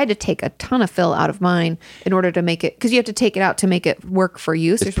 But I had to take a ton of fill out of mine in order to make it, because you have to take it out to make it work for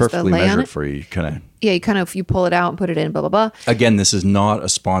you. So It's you're supposed to perfectly lay on measured it. for you. Kind of. Yeah, you pull it out and put it in, blah, blah, blah. Again, this is not a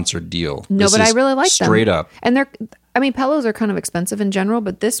sponsored deal. No, This but I is really like them. straight up. And pillows are kind of expensive in general,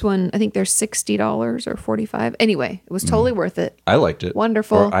 but this one, I think they're $60 or $45. Anyway, it was totally worth it. I liked it.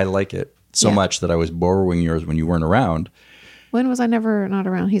 Wonderful. Or I like it so Yeah. much that I was borrowing yours when you weren't around. When was I never not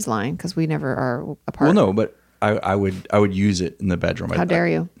around? He's lying because we never are apart. Well, no, but I would use it in the bedroom. How dare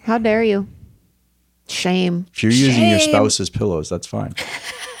you? How dare you? Shame. If you're using your Shame. spouse's pillows, that's fine.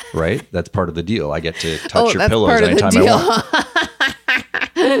 Right? That's part of the deal. I get to touch Oh, your that's pillows part of the anytime deal. I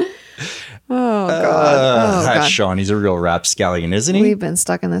want. Oh God. That's Sean. He's a real rapscallion, isn't he? We've been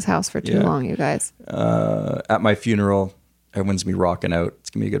stuck in this house for too Yeah. long, you guys. At my funeral, everyone's gonna be rocking out. It's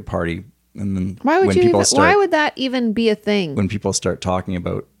gonna be a good party. And then Why would when people why would that even be a thing? when people start talking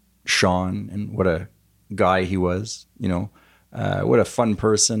about Sean and what a guy he was, what a fun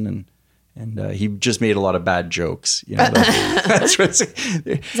person, And he just made a lot of bad jokes. You know, that's Is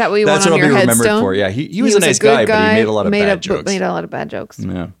that what you want on I'll your be remembered headstone? for. Yeah, he was a nice good guy, but he made a lot of bad jokes. Made a lot of bad jokes.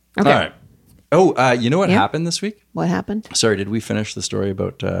 Yeah. Okay. All right. Oh, you know what Yeah. happened this week? What happened? Sorry, did we finish the story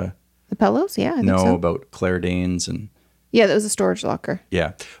about The pillows? Yeah, I think no so. about Claire Danes and Yeah, that was a storage locker.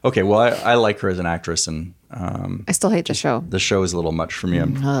 yeah. Okay, well I like her as an actress and I still hate the show. the show is a little much for me.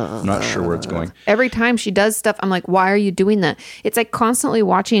 I'm not sure where it's going. Every time she does stuff, I'm like, why are you doing that? It's like constantly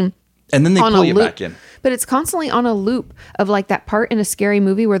watching And then they on pull a you loop. back in. But it's constantly on a loop of like that part in a scary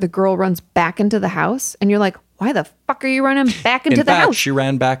movie where the girl runs back into the house and you're like, why the fuck are you running back into In the fact, house? she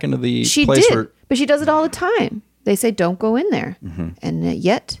ran back into the She place did, where but she does it all the time. They say don't go in there, Mm-hmm. and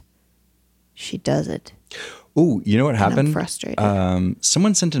yet she does it. oh, you know what And I'm happened? frustrated.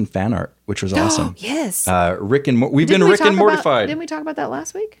 Someone sent in fan art, which was awesome. Yes. Rick and we've Didn't been we Rick and talk about- mortified. Didn't we talk about that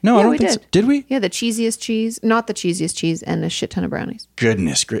last week? No, yeah, I don't we think did. so. Did we? Yeah, the cheesiest cheese, not the cheesiest cheese, and a shit ton of brownies.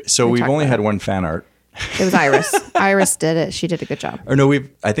 Goodness, great. So we've talked only about had one fan art. It was Iris. Iris did it. She did a good job. Or no,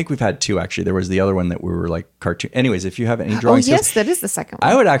 I think we've had two actually. There was the other one that we were like cartoon. Anyways, if you have any Oh, drawing skills, yes, that is the second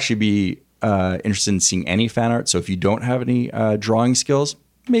one. I would actually be interested in seeing any fan art. So if you don't have any drawing skills,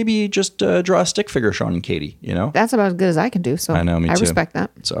 maybe just draw a stick figure, Sean and Katie. You know, That's about as good as I can do. So I know, me I too. respect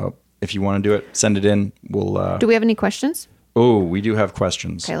that. So if you want to do it, send it in. We'll. Do we have any questions? Oh, we do have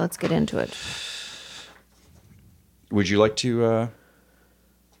questions. Okay, let's get into it. Would you like to?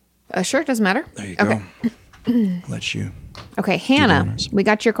 Sure, it doesn't matter. There you Okay. go. Let you. Okay, Hannah, honors. we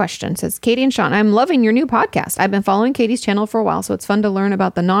got your question. It says, Katie and Sean, I'm loving your new podcast. I've been following Katie's channel for a while, so it's fun to learn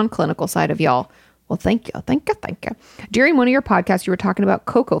about the non-clinical side of y'all. Well, thank you. Thank you. Thank you. During one of your podcasts, you were talking about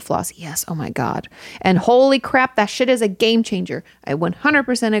cocoa floss. Yes. Oh my God. And holy crap, that shit is a game changer. I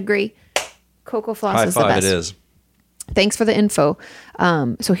 100% agree. Cocoa floss High is the five! best. It is. Thanks for the info.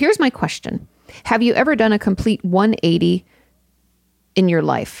 So here's my question. Have you ever done a complete 180 in your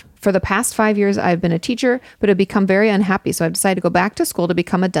life? For the past 5 years, I've been a teacher, but have become very unhappy. So I've decided to go back to school to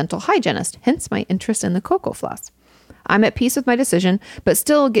become a dental hygienist, hence my interest in the cocoa floss. I'm at peace with my decision, but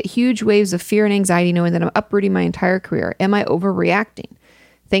still get huge waves of fear and anxiety knowing that I'm uprooting my entire career. Am I overreacting?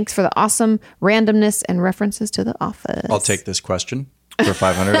 Thanks for the awesome randomness and references to The Office. I'll take this question for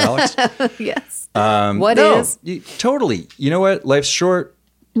 $500, Alex. Yes. No, totally. You know what? Life's short.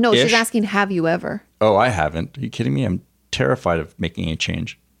 No, she's ish. asking, have you ever? Oh, I haven't. Are you kidding me? I'm terrified of making a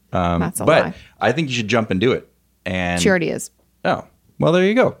change. That's a But lie. I think you should jump and do it. And She already is. oh, well, there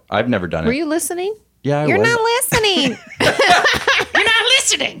you go. I've never done Were it. you listening? Yeah, I You're was. not listening. You're not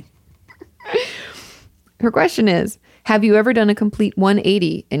listening. Her question is, have you ever done a complete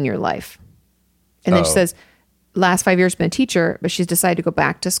 180 in your life? And then she Oh. says, last 5 years been a teacher, but she's decided to go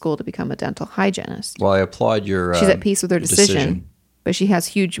back to school to become a dental hygienist. Well, I applaud your. She's at peace with her decision, but she has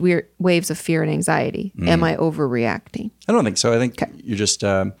huge weird waves of fear and anxiety. Am I overreacting? I don't think so. I think you're just.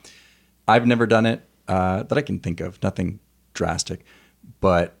 I've never done it that I can think of. Nothing drastic,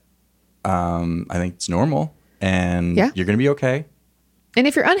 but I think it's normal, and Yeah. you're going to be okay. And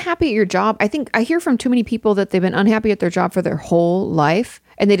if you're unhappy at your job, I think I hear from too many people that they've been unhappy at their job for their whole life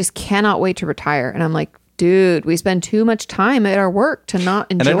and they just cannot wait to retire. And I'm like, dude, we spend too much time at our work to not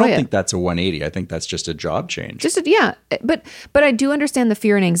enjoy And I don't it. think that's a 180. I think that's just a job change. Yeah, but I do understand the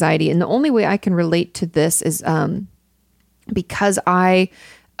fear and anxiety, and the only way I can relate to this is because I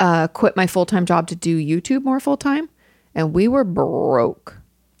quit my full-time job to do YouTube more full-time, and we were broke.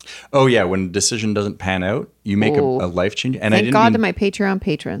 Oh yeah, when a decision doesn't pan out, you make a Ooh. life change. And I Thank didn't God mean, to my Patreon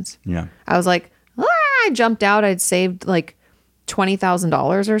patrons. yeah. I was like, I jumped out. I'd saved like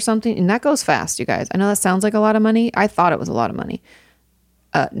 $20,000 or something, and that goes fast, you guys. I know that sounds like a lot of money. I thought it was a lot of money.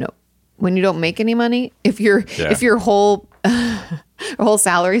 No, when you don't make any money, if your whole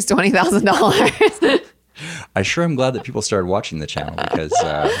salary is $20,000. I sure am glad that people started watching the channel because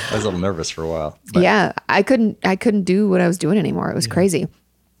I was a little nervous for a while. But, Yeah, I couldn't do what I was doing anymore. It was crazy.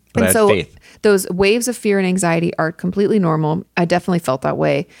 But I had faith. Those waves of fear and anxiety are completely normal. I definitely felt that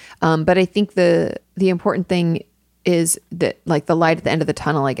way. But I think the important thing is that like the light at the end of the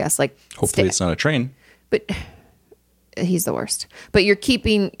tunnel, I guess, like hopefully it's not a train. but he's the worst. But you keep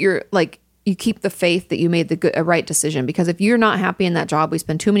the faith that you made a right decision, because if you're not happy in that job, we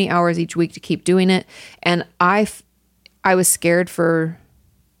spend too many hours each week to keep doing it. And I was scared for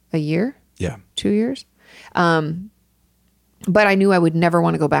a year, Yeah. 2 years. But I knew I would never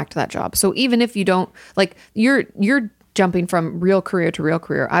want to go back to that job. So even if you don't like, you're jumping from real career to real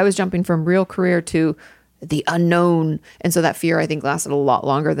career. I was jumping from real career to the unknown. And so that fear, I think, lasted a lot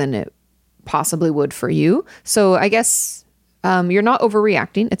longer than it possibly would for you. So I guess you're not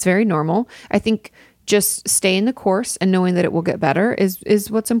overreacting. It's very normal. I think just staying the course and knowing that it will get better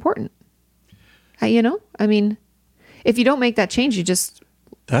is what's important. I mean, if you don't make that change, you just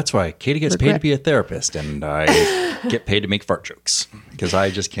That's why Katie gets paid to be a therapist, and I get paid to make fart jokes because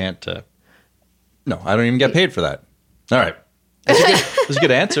I just can't. No, I don't even get paid for that. All right, that's a good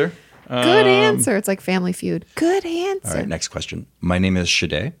answer. Good answer. It's like Family Feud. Good answer. All right, next question. My name is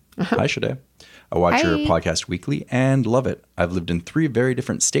Shade. Hi, Shade. I watch your podcast weekly and love it. I've lived in 3 very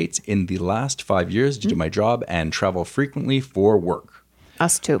different states in the last 5 years due to my job and travel frequently for work.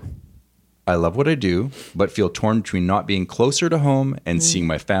 Us too. I love what I do, but feel torn between not being closer to home and seeing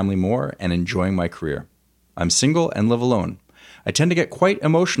my family more and enjoying my career. I'm single and live alone. I tend to get quite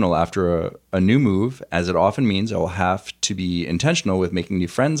emotional after a new move, as it often means I will have to be intentional with making new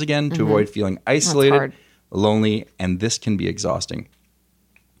friends again to avoid feeling isolated, lonely, and this can be exhausting.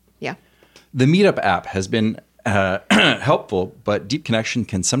 Yeah. The Meetup app has been helpful, but deep connection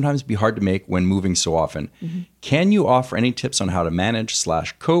can sometimes be hard to make when moving so often. Can you offer any tips on how to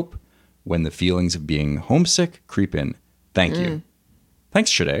manage/cope when the feelings of being homesick creep in? Thank you.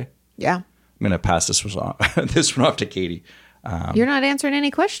 Thanks, Shade. Yeah. I'm going to pass this one off to Katie. You're not answering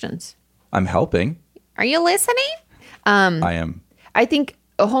any questions. I'm helping. Are you listening? I am. I think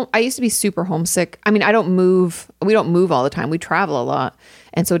I used to be super homesick. I mean, we don't move all the time. We travel a lot.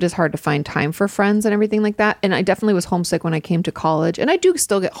 And so it is hard to find time for friends and everything like that. And I definitely was homesick when I came to college. And I do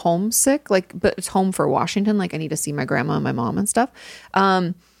still get homesick, but it's home for Washington. Like I need to see my grandma and my mom and stuff.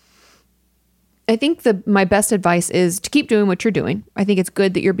 I think my best advice is to keep doing what you're doing. I think it's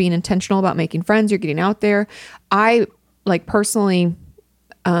good that you're being intentional about making friends. You're getting out there. I personally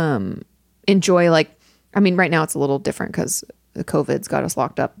enjoy right now it's a little different because the COVID's got us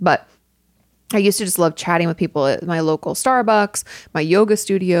locked up, but I used to just love chatting with people at my local Starbucks, my yoga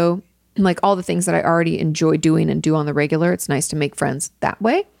studio, and all the things that I already enjoy doing and do on the regular. It's nice to make friends that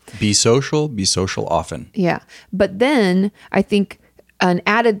way. Be social often. Yeah. But then I think an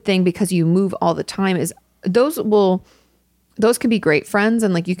added thing, because you move all the time, is those can be great friends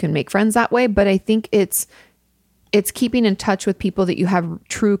and you can make friends that way. But I think it's keeping in touch with people that you have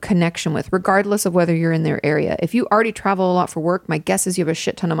true connection with, regardless of whether you're in their area. If you already travel a lot for work, my guess is you have a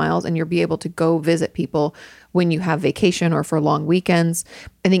shit ton of miles and you'll be able to go visit people when you have vacation or for long weekends.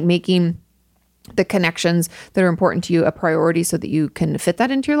 I think making the connections that are important to you a priority so that you can fit that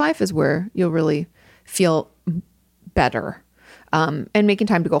into your life is where you'll really feel better. And making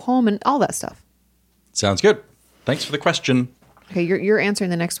time to go home and all that stuff. Sounds good. Thanks for the question. Okay, you're answering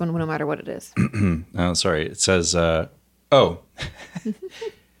the next one no matter what it is. Oh, sorry. It says,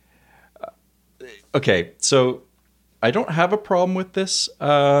 okay, so I don't have a problem with this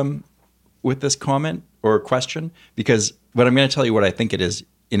comment or question but I'm going to tell you what I think it is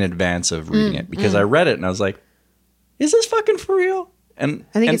in advance of reading it, because I read it and I was like, is this fucking for real? And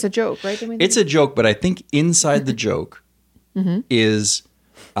I think it's a joke, right? It's a joke, but I think inside the joke is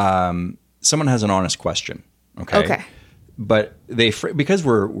someone has an honest question. Okay. But because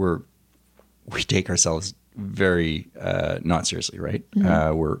we take ourselves very not seriously, right?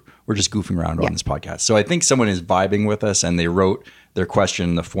 We're just goofing around on this podcast. So I think someone is vibing with us, and they wrote their question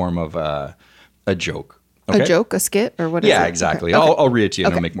in the form of a joke. Okay? A joke, a skit, or what? Yeah, exactly. Okay. I'll read it to you,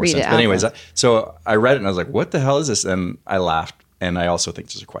 and it'll make more sense. But anyways, so I read it, and I was like, "What the hell is this?" And I laughed, and I also think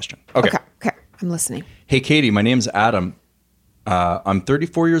there's a question. Okay, I'm listening. Hey, Katie, my name's Adam. I'm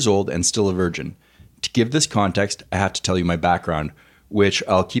 34 years old and still a virgin. To give this context, I have to tell you my background, which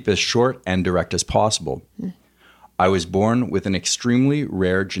I'll keep as short and direct as possible. I was born with an extremely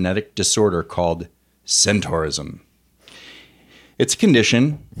rare genetic disorder called centaurism. It's a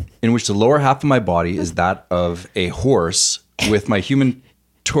condition in which the lower half of my body is that of a horse with my human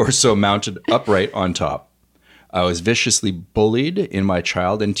torso mounted upright on top. I was viciously bullied in my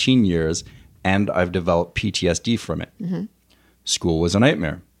child and teen years, and I've developed PTSD from it. School was a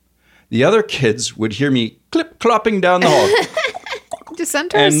nightmare. The other kids would hear me clip-clopping down the hall. Do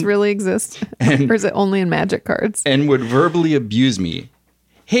centaurs really exist? Or is it only in magic cards? And would verbally abuse me.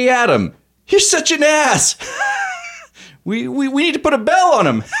 Hey, Adam, you're such an ass. we need to put a bell on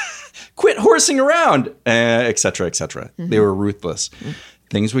him. Quit horsing around, et cetera, et cetera. They were ruthless.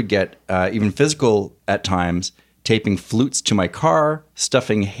 Things would get even physical at times, taping flutes to my car,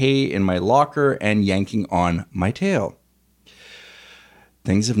 stuffing hay in my locker, and yanking on my tail.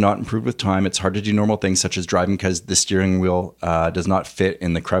 Things have not improved with time. It's hard to do normal things such as driving because the steering wheel does not fit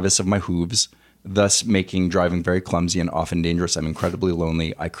in the crevice of my hooves, thus making driving very clumsy and often dangerous. I'm incredibly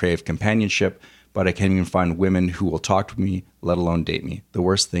lonely. I crave companionship, but I can't even find women who will talk to me, let alone date me. The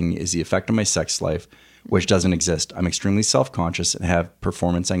worst thing is the effect on my sex life, which doesn't exist. I'm extremely self-conscious and have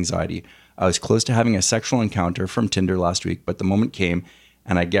performance anxiety. I was close to having a sexual encounter from Tinder last week, but the moment came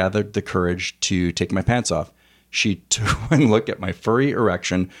and I gathered the courage to take my pants off. She took one look at my furry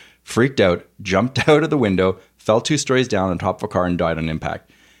erection, freaked out, jumped out of the window, fell 2 stories down on top of a car, and died on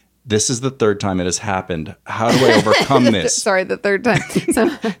impact. This is the third time it has happened. How do I overcome this? Sorry, the third time. So,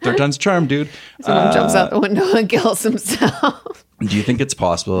 Third time's a charm, dude. someone jumps out the window and kills himself. Do you think it's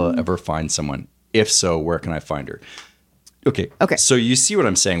possible to ever find someone? If so, where can I find her? Okay. Okay. So you see what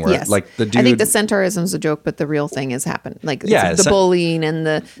I'm saying? Where Yes. like the dude, I think the centaurism's a joke, but the real thing has happened. Like Yeah, it's the bullying and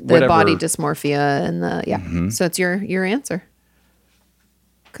the whatever. body dysmorphia and the So it's your answer.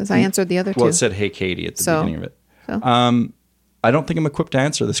 Because I answered the other two. well, it said, "Hey, Katie" at the So- beginning of it. so. I don't think I'm equipped to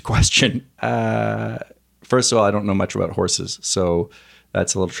answer this question. First of all, I don't know much about horses, so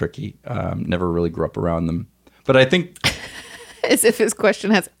that's a little tricky. Never really grew up around them. But I think As if his question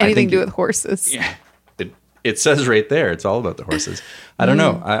has anything to do with horses. it says right there, it's all about the horses. I don't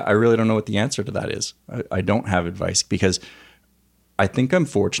know. I really don't know what the answer to that is. I don't have advice because I think I'm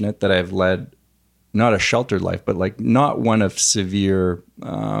fortunate that I've led not a sheltered life, but like not one of severe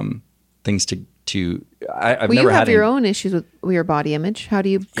things to. I've Well, never you have had your any, own issues with your body image. How do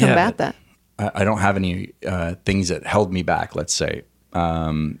you combat that? I don't have any things that held me back, let's say,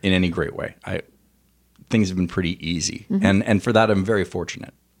 in any great way. Things have been pretty easy. And for that, I'm very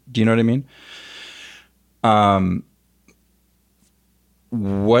fortunate. Do you know what I mean?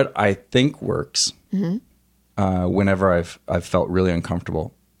 What I think works whenever I've felt really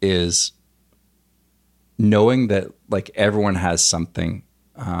uncomfortable is knowing that like everyone has something.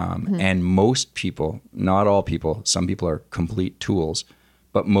 And most people, not all people, some people are complete tools,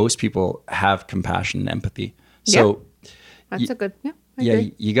 but most people have compassion and empathy. So That's a good, I yeah,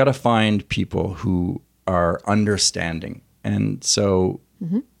 agree. you got to find people who are understanding. And so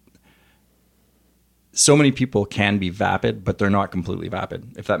many people can be vapid, but they're not completely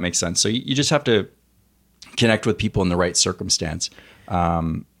vapid, if that makes sense. So you just have to connect with people in the right circumstance.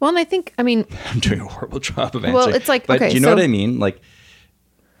 Well, and I think, I mean, I'm doing a horrible job of answering. Well, it's like, but okay, do you know so- what I mean? Like,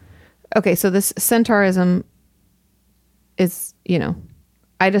 okay, so this centaurism is,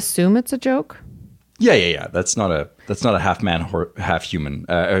 I'd assume it's a joke. yeah. That's not a half man, half human.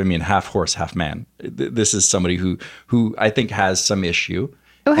 Half horse, half man. This is somebody who I think has some issue.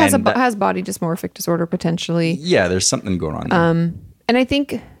 Who has And has body dysmorphic disorder potentially. yeah, there's something going on there. And I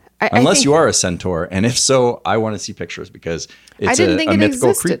think, Unless you are a centaur, and if so, I want to see pictures because it's I didn't think a it mythical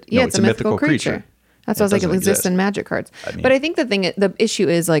existed. creature. Yeah, it's a mythical creature. That's why I was like, it doesn't exists exist. in magic cards. mean- But I think the issue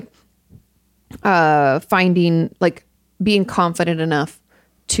is like finding, like being confident enough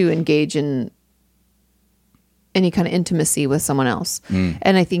to engage in any kind of intimacy with someone else.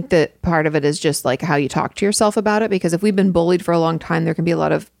 And I think that part of it is just like how you talk to yourself about it. Because if we've been bullied for a long time, there can be a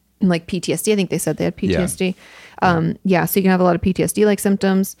lot of like PTSD. I think they said they had PTSD. So you can have a lot of PTSD like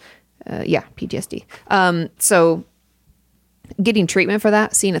symptoms. PTSD. So getting treatment for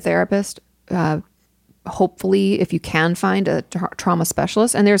that, seeing a therapist, hopefully if you can find a trauma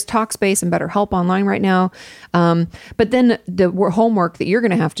specialist, and there's Talkspace and BetterHelp online right now. But then the homework that you're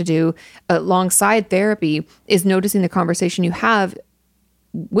going to have to do alongside therapy is noticing the conversation you have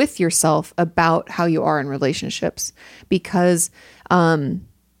with yourself about how you are in relationships, because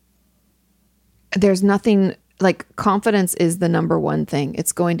there's nothing like confidence is the number one thing.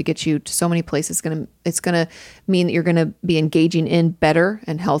 It's going to get you to so many places. It's going to mean that you're going to be engaging in better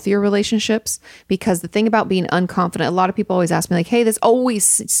and healthier relationships. Because the thing about being unconfident, a lot of people always ask me like, hey, this always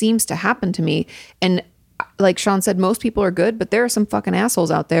seems to happen to me. And like Sean said, most people are good, but there are some fucking assholes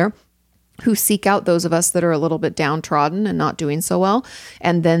out there who seek out those of us that are a little bit downtrodden and not doing so well.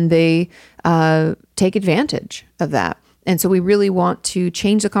 And then they take advantage of that. And so we really want to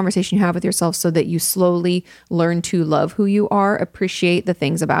change the conversation you have with yourself so that you slowly learn to love who you are, appreciate the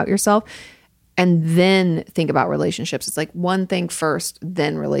things about yourself, and then think about relationships. It's like one thing first,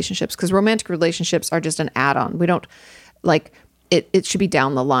 then relationships, because romantic relationships are just an add-on. We don't like it. It should be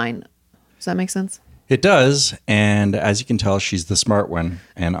down the line. Does that make sense? It does, and as you can tell, she's the smart one,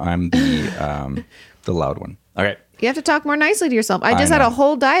 and I'm the loud one. All right. You have to talk more nicely to yourself. I just had know. a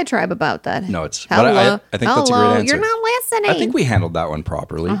whole diatribe about that. No, it's. Hello. But I think that's a great Hello. answer. You're not listening. I think we handled that one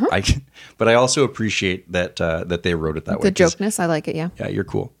properly. But I also appreciate that that they wrote it that way. the 'cause, jokeness. I like it. Yeah. Yeah, you're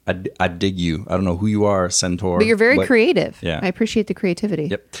cool. I dig you. I don't know who you are, centaur. But you're very creative. Yeah. I appreciate the creativity.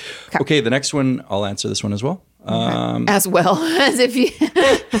 Yep. Okay, the next one, I'll answer this one as well. As well as if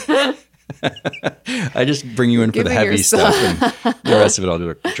you. I just bring you in for the Giving heavy yourself- stuff, and the rest of it I'll do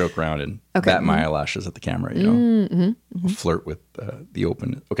a joke around and bat my eyelashes at the camera, flirt with the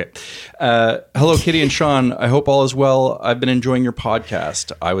open. Okay. Hello, Kitty and Sean. I hope all is well. I've been enjoying your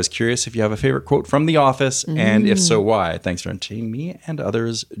podcast. I was curious if you have a favorite quote from The Office, and if so, why? Thanks for entertaining me and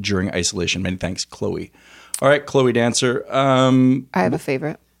others during isolation. Many thanks, Chloe. All right, Chloe Dancer. I have a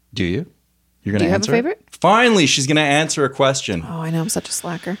favorite. Do you? You're going Do to you have answer a it? favorite? Finally, she's going to answer a question. Oh, I know. I'm such a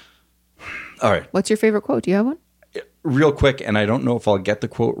slacker. All right. What's your favorite quote? Do you have one? real quick, and I don't know if I'll get the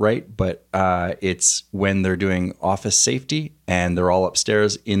quote right, but it's when they're doing office safety and they're all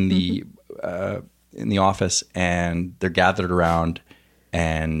upstairs in the office and they're gathered around,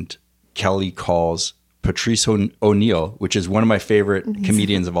 and Kelly calls Patrice O'Neill, which is one of my favorite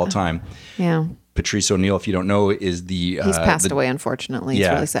comedians of all time. Yeah. Patrice O'Neill, if you don't know, is he's passed away, unfortunately. It's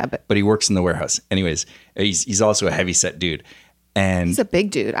really sad. But he works in the warehouse. Anyways, he's also a heavy set dude. And he's a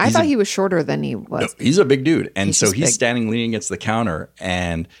big dude. I thought he was shorter than he was. No, he's a big dude. And so he's big. standing leaning against the counter,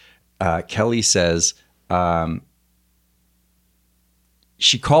 and Kelly says,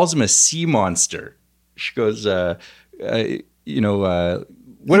 she calls him a sea monster. She goes, what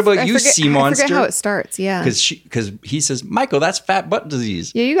about you, sea monster? I forget how it starts. Yeah. Because he says, Michael, that's fat butt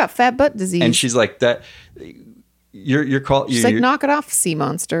disease. Yeah, you got fat butt disease. And she's like, that. She's like, knock it off, sea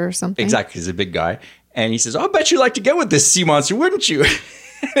monster, or something. Exactly. He's a big guy. And he says, "I bet you'd like to get with this sea monster, wouldn't you?"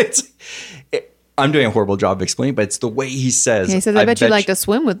 I'm doing a horrible job of explaining, but it's the way he says. Yeah, he says, I bet you'd like to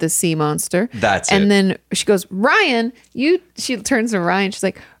swim with this sea monster. That's and it. then she goes, Ryan, she turns to Ryan. She's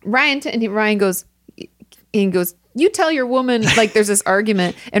like, Ryan, and Ryan goes, you tell your woman, like there's this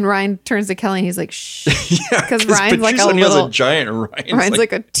argument, and Ryan turns to Kelly and he's like, shh. Because Ryan's like a giant, and Ryan's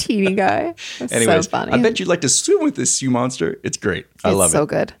like a teeny guy. Anyways, so funny. I bet you'd like to swim with this sea monster. It's great. I love it. So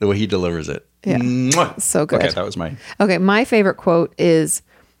good. The way he delivers it. Yeah. Mwah. So good. Okay, that was mine. Okay, my favorite quote is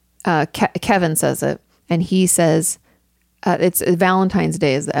Kevin says it, and he says, it's Valentine's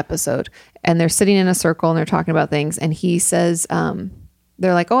Day is the episode, and they're sitting in a circle and they're talking about things, and he says,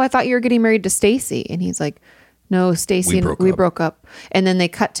 they're like, oh, I thought you were getting married to Stacy, and he's like, no, Stacy and we broke up. And then they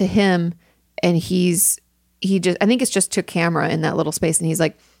cut to him, and I think it's just to camera in that little space, and he's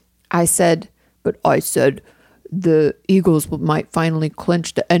like, I said the Eagles might finally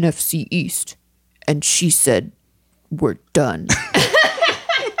clinch the NFC East. And she said, we're done.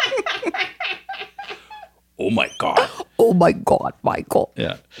 Oh my God. Oh my God, Michael.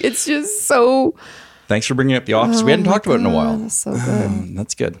 Yeah. It's just so. Thanks for bringing up The Office. We hadn't talked about it in a while. That's so good.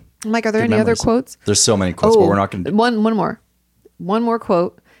 That's good. Mike, are there Good any memories. other quotes? There's so many quotes, but we're not going to. One more. One more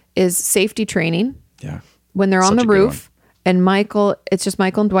quote is safety training. Yeah. When they're on Such the a good roof. And Michael, it's just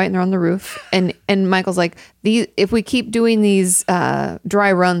Michael and Dwight, and they're on the roof. And Michael's like, if we keep doing these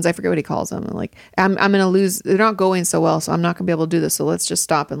dry runs, I forget what he calls them. Like, I'm going to lose. They're not going so well, so I'm not going to be able to do this. So let's just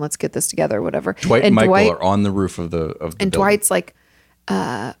stop and let's get this together, or whatever. Dwight and Michael are on the roof of the and building. Dwight's like,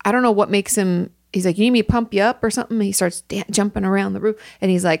 I don't know what makes him. He's like, you need me to pump you up or something? And he starts jumping around the roof, and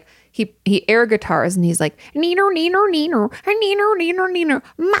he's like, he air guitars, and he's like, neener, neener, neener, neener, neener, neener.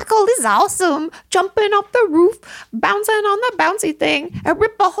 Michael is awesome, jumping off the roof, bouncing on the bouncy thing, and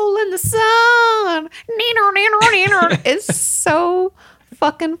rip a hole in the sun. Neener, neener, neener. It's so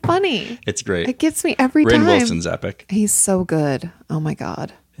fucking funny. It's great. It gets me every time. Rainn Wilson's epic. He's so good. Oh my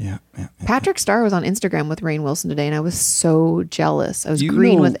God. Yeah. Patrick Starr was on Instagram with Rainn Wilson today, and I was so jealous. I was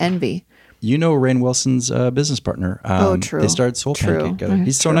green with envy. You know Rainn Wilson's business partner. True. They started Soul Pancake together.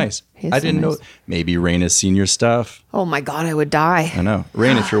 He's so nice. I didn't know. Maybe Rainn has seen your stuff. Oh my God, I would die. I know.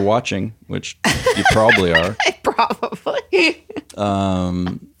 Rainn, if you're watching, which you probably are. Probably.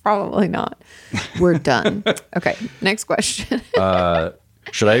 Probably not. We're done. Okay, next question.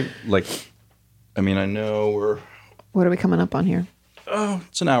 Should I I know we're... What are we coming up on here? Oh,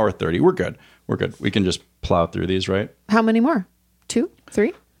 it's an hour 30. We're good. We can just plow through these, right? How many more? 2?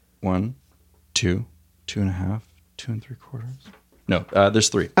 3? 1, 2, 2.5, 2 3/4. No, there's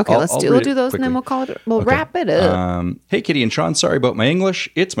 3. Okay, we'll do those, and then we'll call it. We'll wrap it up. Hey, Kitty and Sean. Sorry about my English.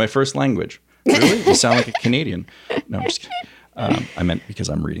 It's my first language. Really? You sound like a Canadian. No, I'm just kidding. I meant because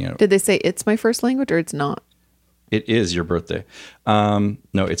I'm reading it. Did they say it's my first language or it's not? It is your birthday. No,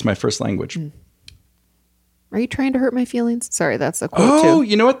 it's my first language. Are you trying to hurt my feelings? Sorry, that's a quote too. Oh,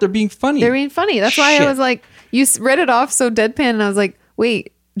 you know what? They're being funny. They're being funny. That's why I was like, you read it off so deadpan, and I was like,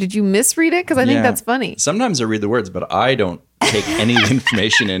 wait, did you misread it? Because I think that's funny. Sometimes I read the words, but I don't take any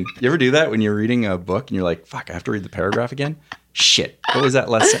information in. You ever do that when you're reading a book and you're like, fuck, I have to read the paragraph again? Shit. What was that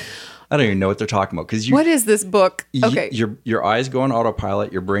lesson? I don't even know what they're talking about. What is this book? Okay. Your eyes go on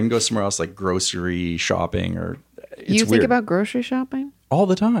autopilot. Your brain goes somewhere else, like grocery shopping or... You think about grocery shopping? All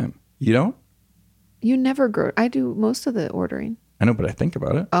the time. You don't? You never I do most of the ordering. I know, but I think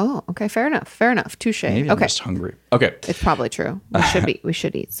about it. Oh, okay. Fair enough. Touche. Maybe I'm just hungry. Okay. It's probably true. We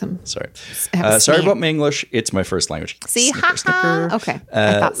should eat some. Sorry. Sorry about my English. It's my first language. See? Snicker. Okay.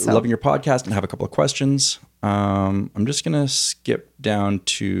 I thought so. Loving your podcast and have a couple of questions. I'm just going to skip down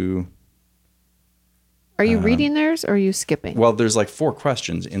to... Are you reading theirs or are you skipping? Well, there's like 4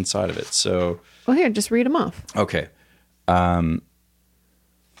 questions inside of it. So... Well, here, just read them off. Okay. Come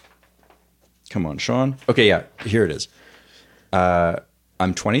on, Sean. Okay, yeah, here it is.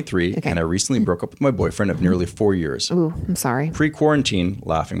 I'm 23 and I recently broke up with my boyfriend of nearly 4 years. Ooh, I'm sorry. Pre-quarantine,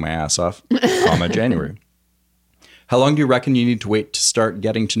 laughing my ass off, January. How long do you reckon you need to wait to start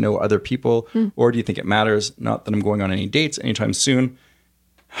getting to know other people? Or do you think it matters? Not that I'm going on any dates anytime soon.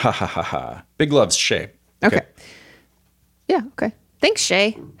 Ha ha ha ha. Big loves, Shay. Okay. Yeah, okay. Thanks,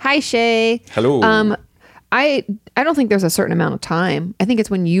 Shay. Hi, Shay. Hello. I don't think there's a certain amount of time. I think it's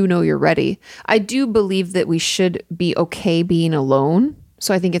when you know you're ready. I do believe that we should be okay being alone.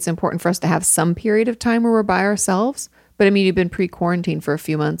 So I think it's important for us to have some period of time where we're by ourselves. But I mean, you've been pre-quarantined for a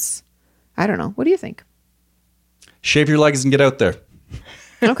few months. I don't know. What do you think? Shave your legs and get out there.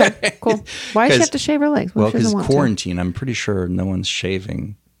 Okay, cool. Why does she have to shave her legs? Well, because quarantine, I'm pretty sure no one's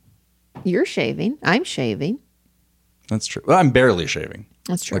shaving. You're shaving. I'm shaving. That's true. Well, I'm barely shaving.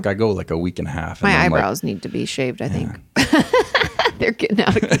 That's true. Like I go like a week and a half. My eyebrows need to be shaved, I think. They're getting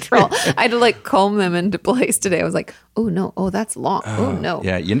out of control. I had to like comb them into place today. I was like, oh no, oh that's long. Oh no.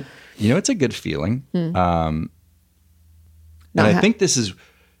 Yeah, you know it's a good feeling. And I think this is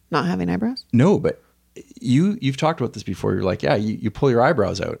not having eyebrows. No, but you've talked about this before. You're like, yeah, you pull your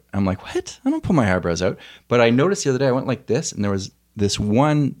eyebrows out. I'm like, what? I don't pull my eyebrows out. But I noticed the other day I went like this, and there was this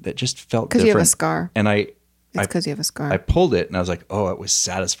one that just felt different. Because you have a scar. And It's because you have a scar. I pulled it, and I was like, oh, it was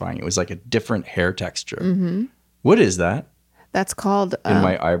satisfying. It was like a different hair texture. Mm-hmm. What is that? That's called in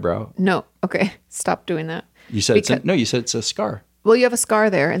my eyebrow. No, okay, stop doing that. You said you said it's a scar. Well, you have a scar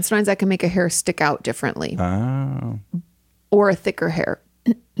there, and sometimes that can make a hair stick out differently. Oh. Or a thicker hair.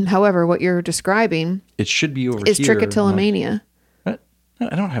 However, what you're describing it should be over is here. trichotillomania. I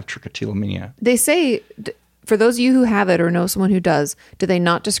don't have trichotillomania. They say, for those of you who have it or know someone who does, do they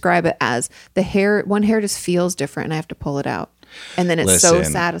not describe it as one hair just feels different and I have to pull it out? And then it's so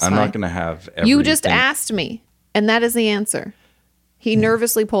satisfying. I'm not going to have everything. You just asked me, and that is the answer. He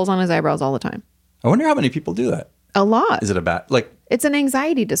nervously pulls on his eyebrows all the time. I wonder how many people do that. A lot. Is it It's an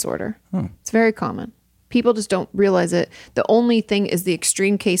anxiety disorder. It's very common. People just don't realize it. The only thing is the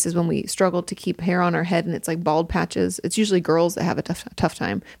extreme cases when we struggle to keep hair on our head and it's like bald patches. It's usually girls that have a tough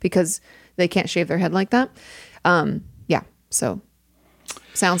time because they can't shave their head like that. Yeah. So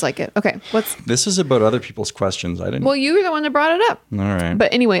sounds like it. Okay. This is about other people's questions. Well, you were the one that brought it up. All right.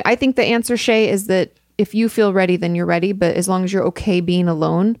 But anyway, I think the answer, Shay, is that if you feel ready, then you're ready. But as long as you're okay being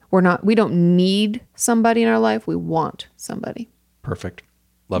alone, we don't need somebody in our life. We want somebody. Perfect.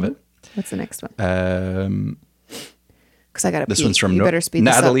 Love it. What's the next one? Because I got to pee. This one's from better speed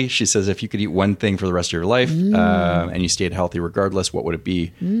Natalie. This up. She says, if you could eat one thing for the rest of your life and you stayed healthy regardless, what would it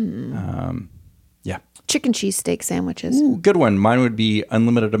be? Yeah. Chicken cheesesteak sandwiches. Ooh, good one. Mine would be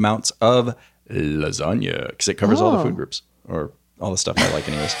unlimited amounts of lasagna because it covers all the food groups or all the stuff I like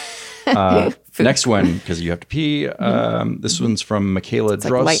anyways. Next one, because you have to pee. This one's from Michaela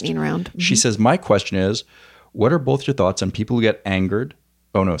Drost. Like lightning round. Mm-hmm. She says, my question is, what are both your thoughts on people who get angered?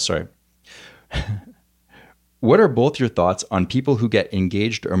 Oh, no, sorry. What are both your thoughts on people who get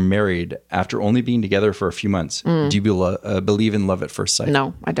engaged or married after only being together for a few months? Do you believe in love at first sight?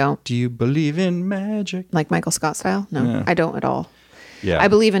 No, I don't. Do you believe in magic? Like Michael Scott style? No, I don't at all. Yeah. I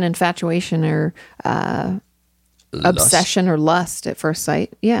believe in infatuation or obsession or lust at first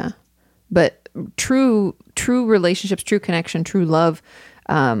sight. Yeah. But true relationships, true connection, true love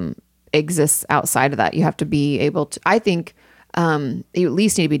exists outside of that. You have to be able to, I think, you at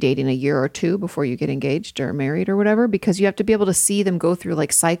least need to be dating a year or two before you get engaged or married or whatever, because you have to be able to see them go through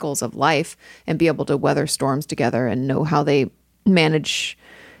like cycles of life and be able to weather storms together and know how they manage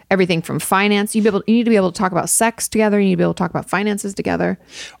everything from finance. You need to be able to talk about sex together. You need to be able to talk about finances together.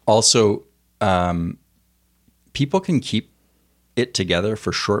 Also, people can keep it together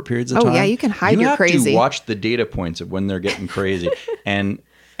for short periods of time. Oh yeah, you can hide your crazy. You have to watch the data points of when they're getting crazy. and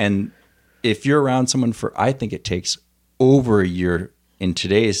if you're around someone for, I think it takes over a year in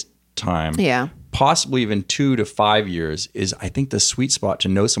today's time. Yeah. Possibly even 2 to 5 years is, I think, the sweet spot to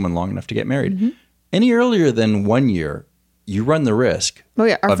know someone long enough to get married. Mm-hmm. Any earlier than 1 year, you run the risk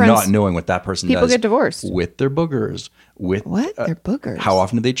of not knowing what that person does. People get divorced. With their boogers. With what? Their boogers? How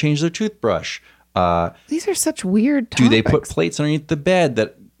often do they change their toothbrush? These are such weird topics. Do they put plates underneath the bed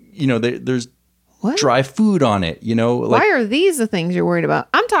that, there's dry food on it? Why are these the things you're worried about?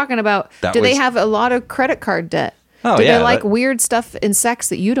 I'm talking about, they have a lot of credit card debt? Oh, do they like weird stuff in sex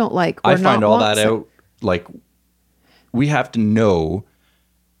that you don't like? Or I find all that out. Like, we have to know.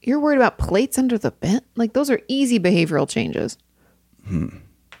 You're worried about plates under the bed? Like, those are easy behavioral changes. Where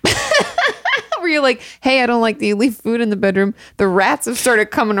you're like, hey, I don't like that you leave food in the bedroom. The rats have started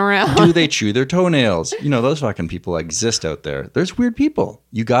coming around. Do they chew their toenails? Those fucking people exist out there. There's weird people.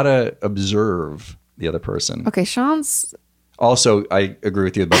 You got to observe the other person. Okay, Sean's... Also, I agree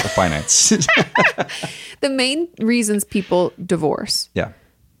with you about the finance. The main reasons people divorce, Yeah.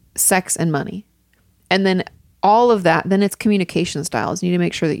 sex and money. And then all of that, then it's communication styles. You need to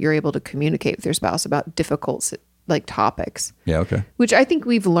make sure that you're able to communicate with your spouse about difficult like topics, Yeah. Okay. which I think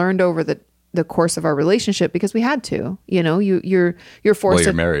we've learned over the course of our relationship because we had to, you know, you're forced Well, to.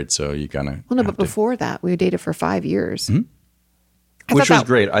 you're married, so you kind of. Well, no, but before that, we dated for 5 years. Which was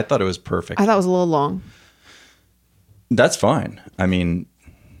great. I thought it was perfect. I thought it was a little long. That's fine. I mean,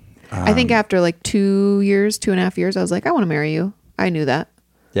 I think after like 2 years, 2.5 years, I was like, I want to marry you. I knew that.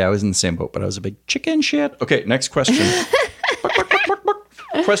 yeah, I was in the same boat, but I was a big chicken shit. Okay, next question.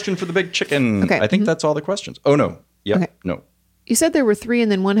 Question for the big chicken. Okay. I think that's all the questions. Oh, no. Yep. Okay. No. You said there were 3 and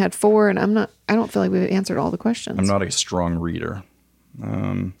then one had 4, and I don't feel like we've answered all the questions. I'm not a strong reader.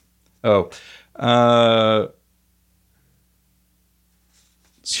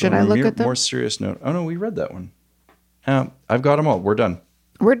 Should I look at them? More serious note. Oh, no, we read that one. I've got them all. We're done.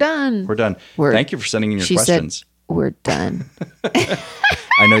 We're done. We're done. Thank you for sending in your she questions. Said, we're done.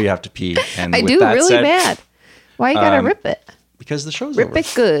 I know you have to pee. And I with do that really said, bad. Why you gotta rip it? Because the show's Rip over.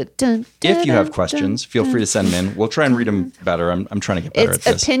 it good. Dun, dun, If you have dun, questions, feel free to send them in. We'll try and read them better. I'm trying to get better It's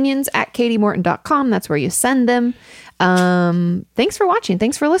at this. opinions@katiemorton.com. That's where you send them. Thanks for watching.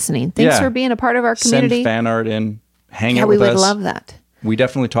 Thanks for listening. Thanks Yeah. for being a part of our community. Send fan art in. Hang Yeah, out we with would us. love that. We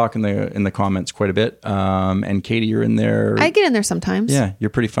definitely talk in the comments quite a bit. And Katie, you're in there. I get in there sometimes. Yeah, you're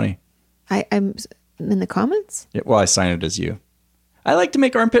pretty funny. I'm in the comments. Yeah, well, I sign it as you. I like to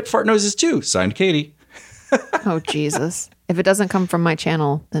make armpit fart noises too. Signed, Katie. Oh, Jesus. If it doesn't come from my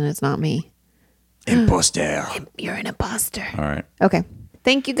channel, then it's not me. Imposter. You're an imposter. All right. Okay.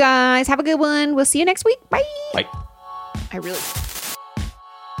 Thank you guys. Have a good one. We'll see you next week. Bye. Bye. I really.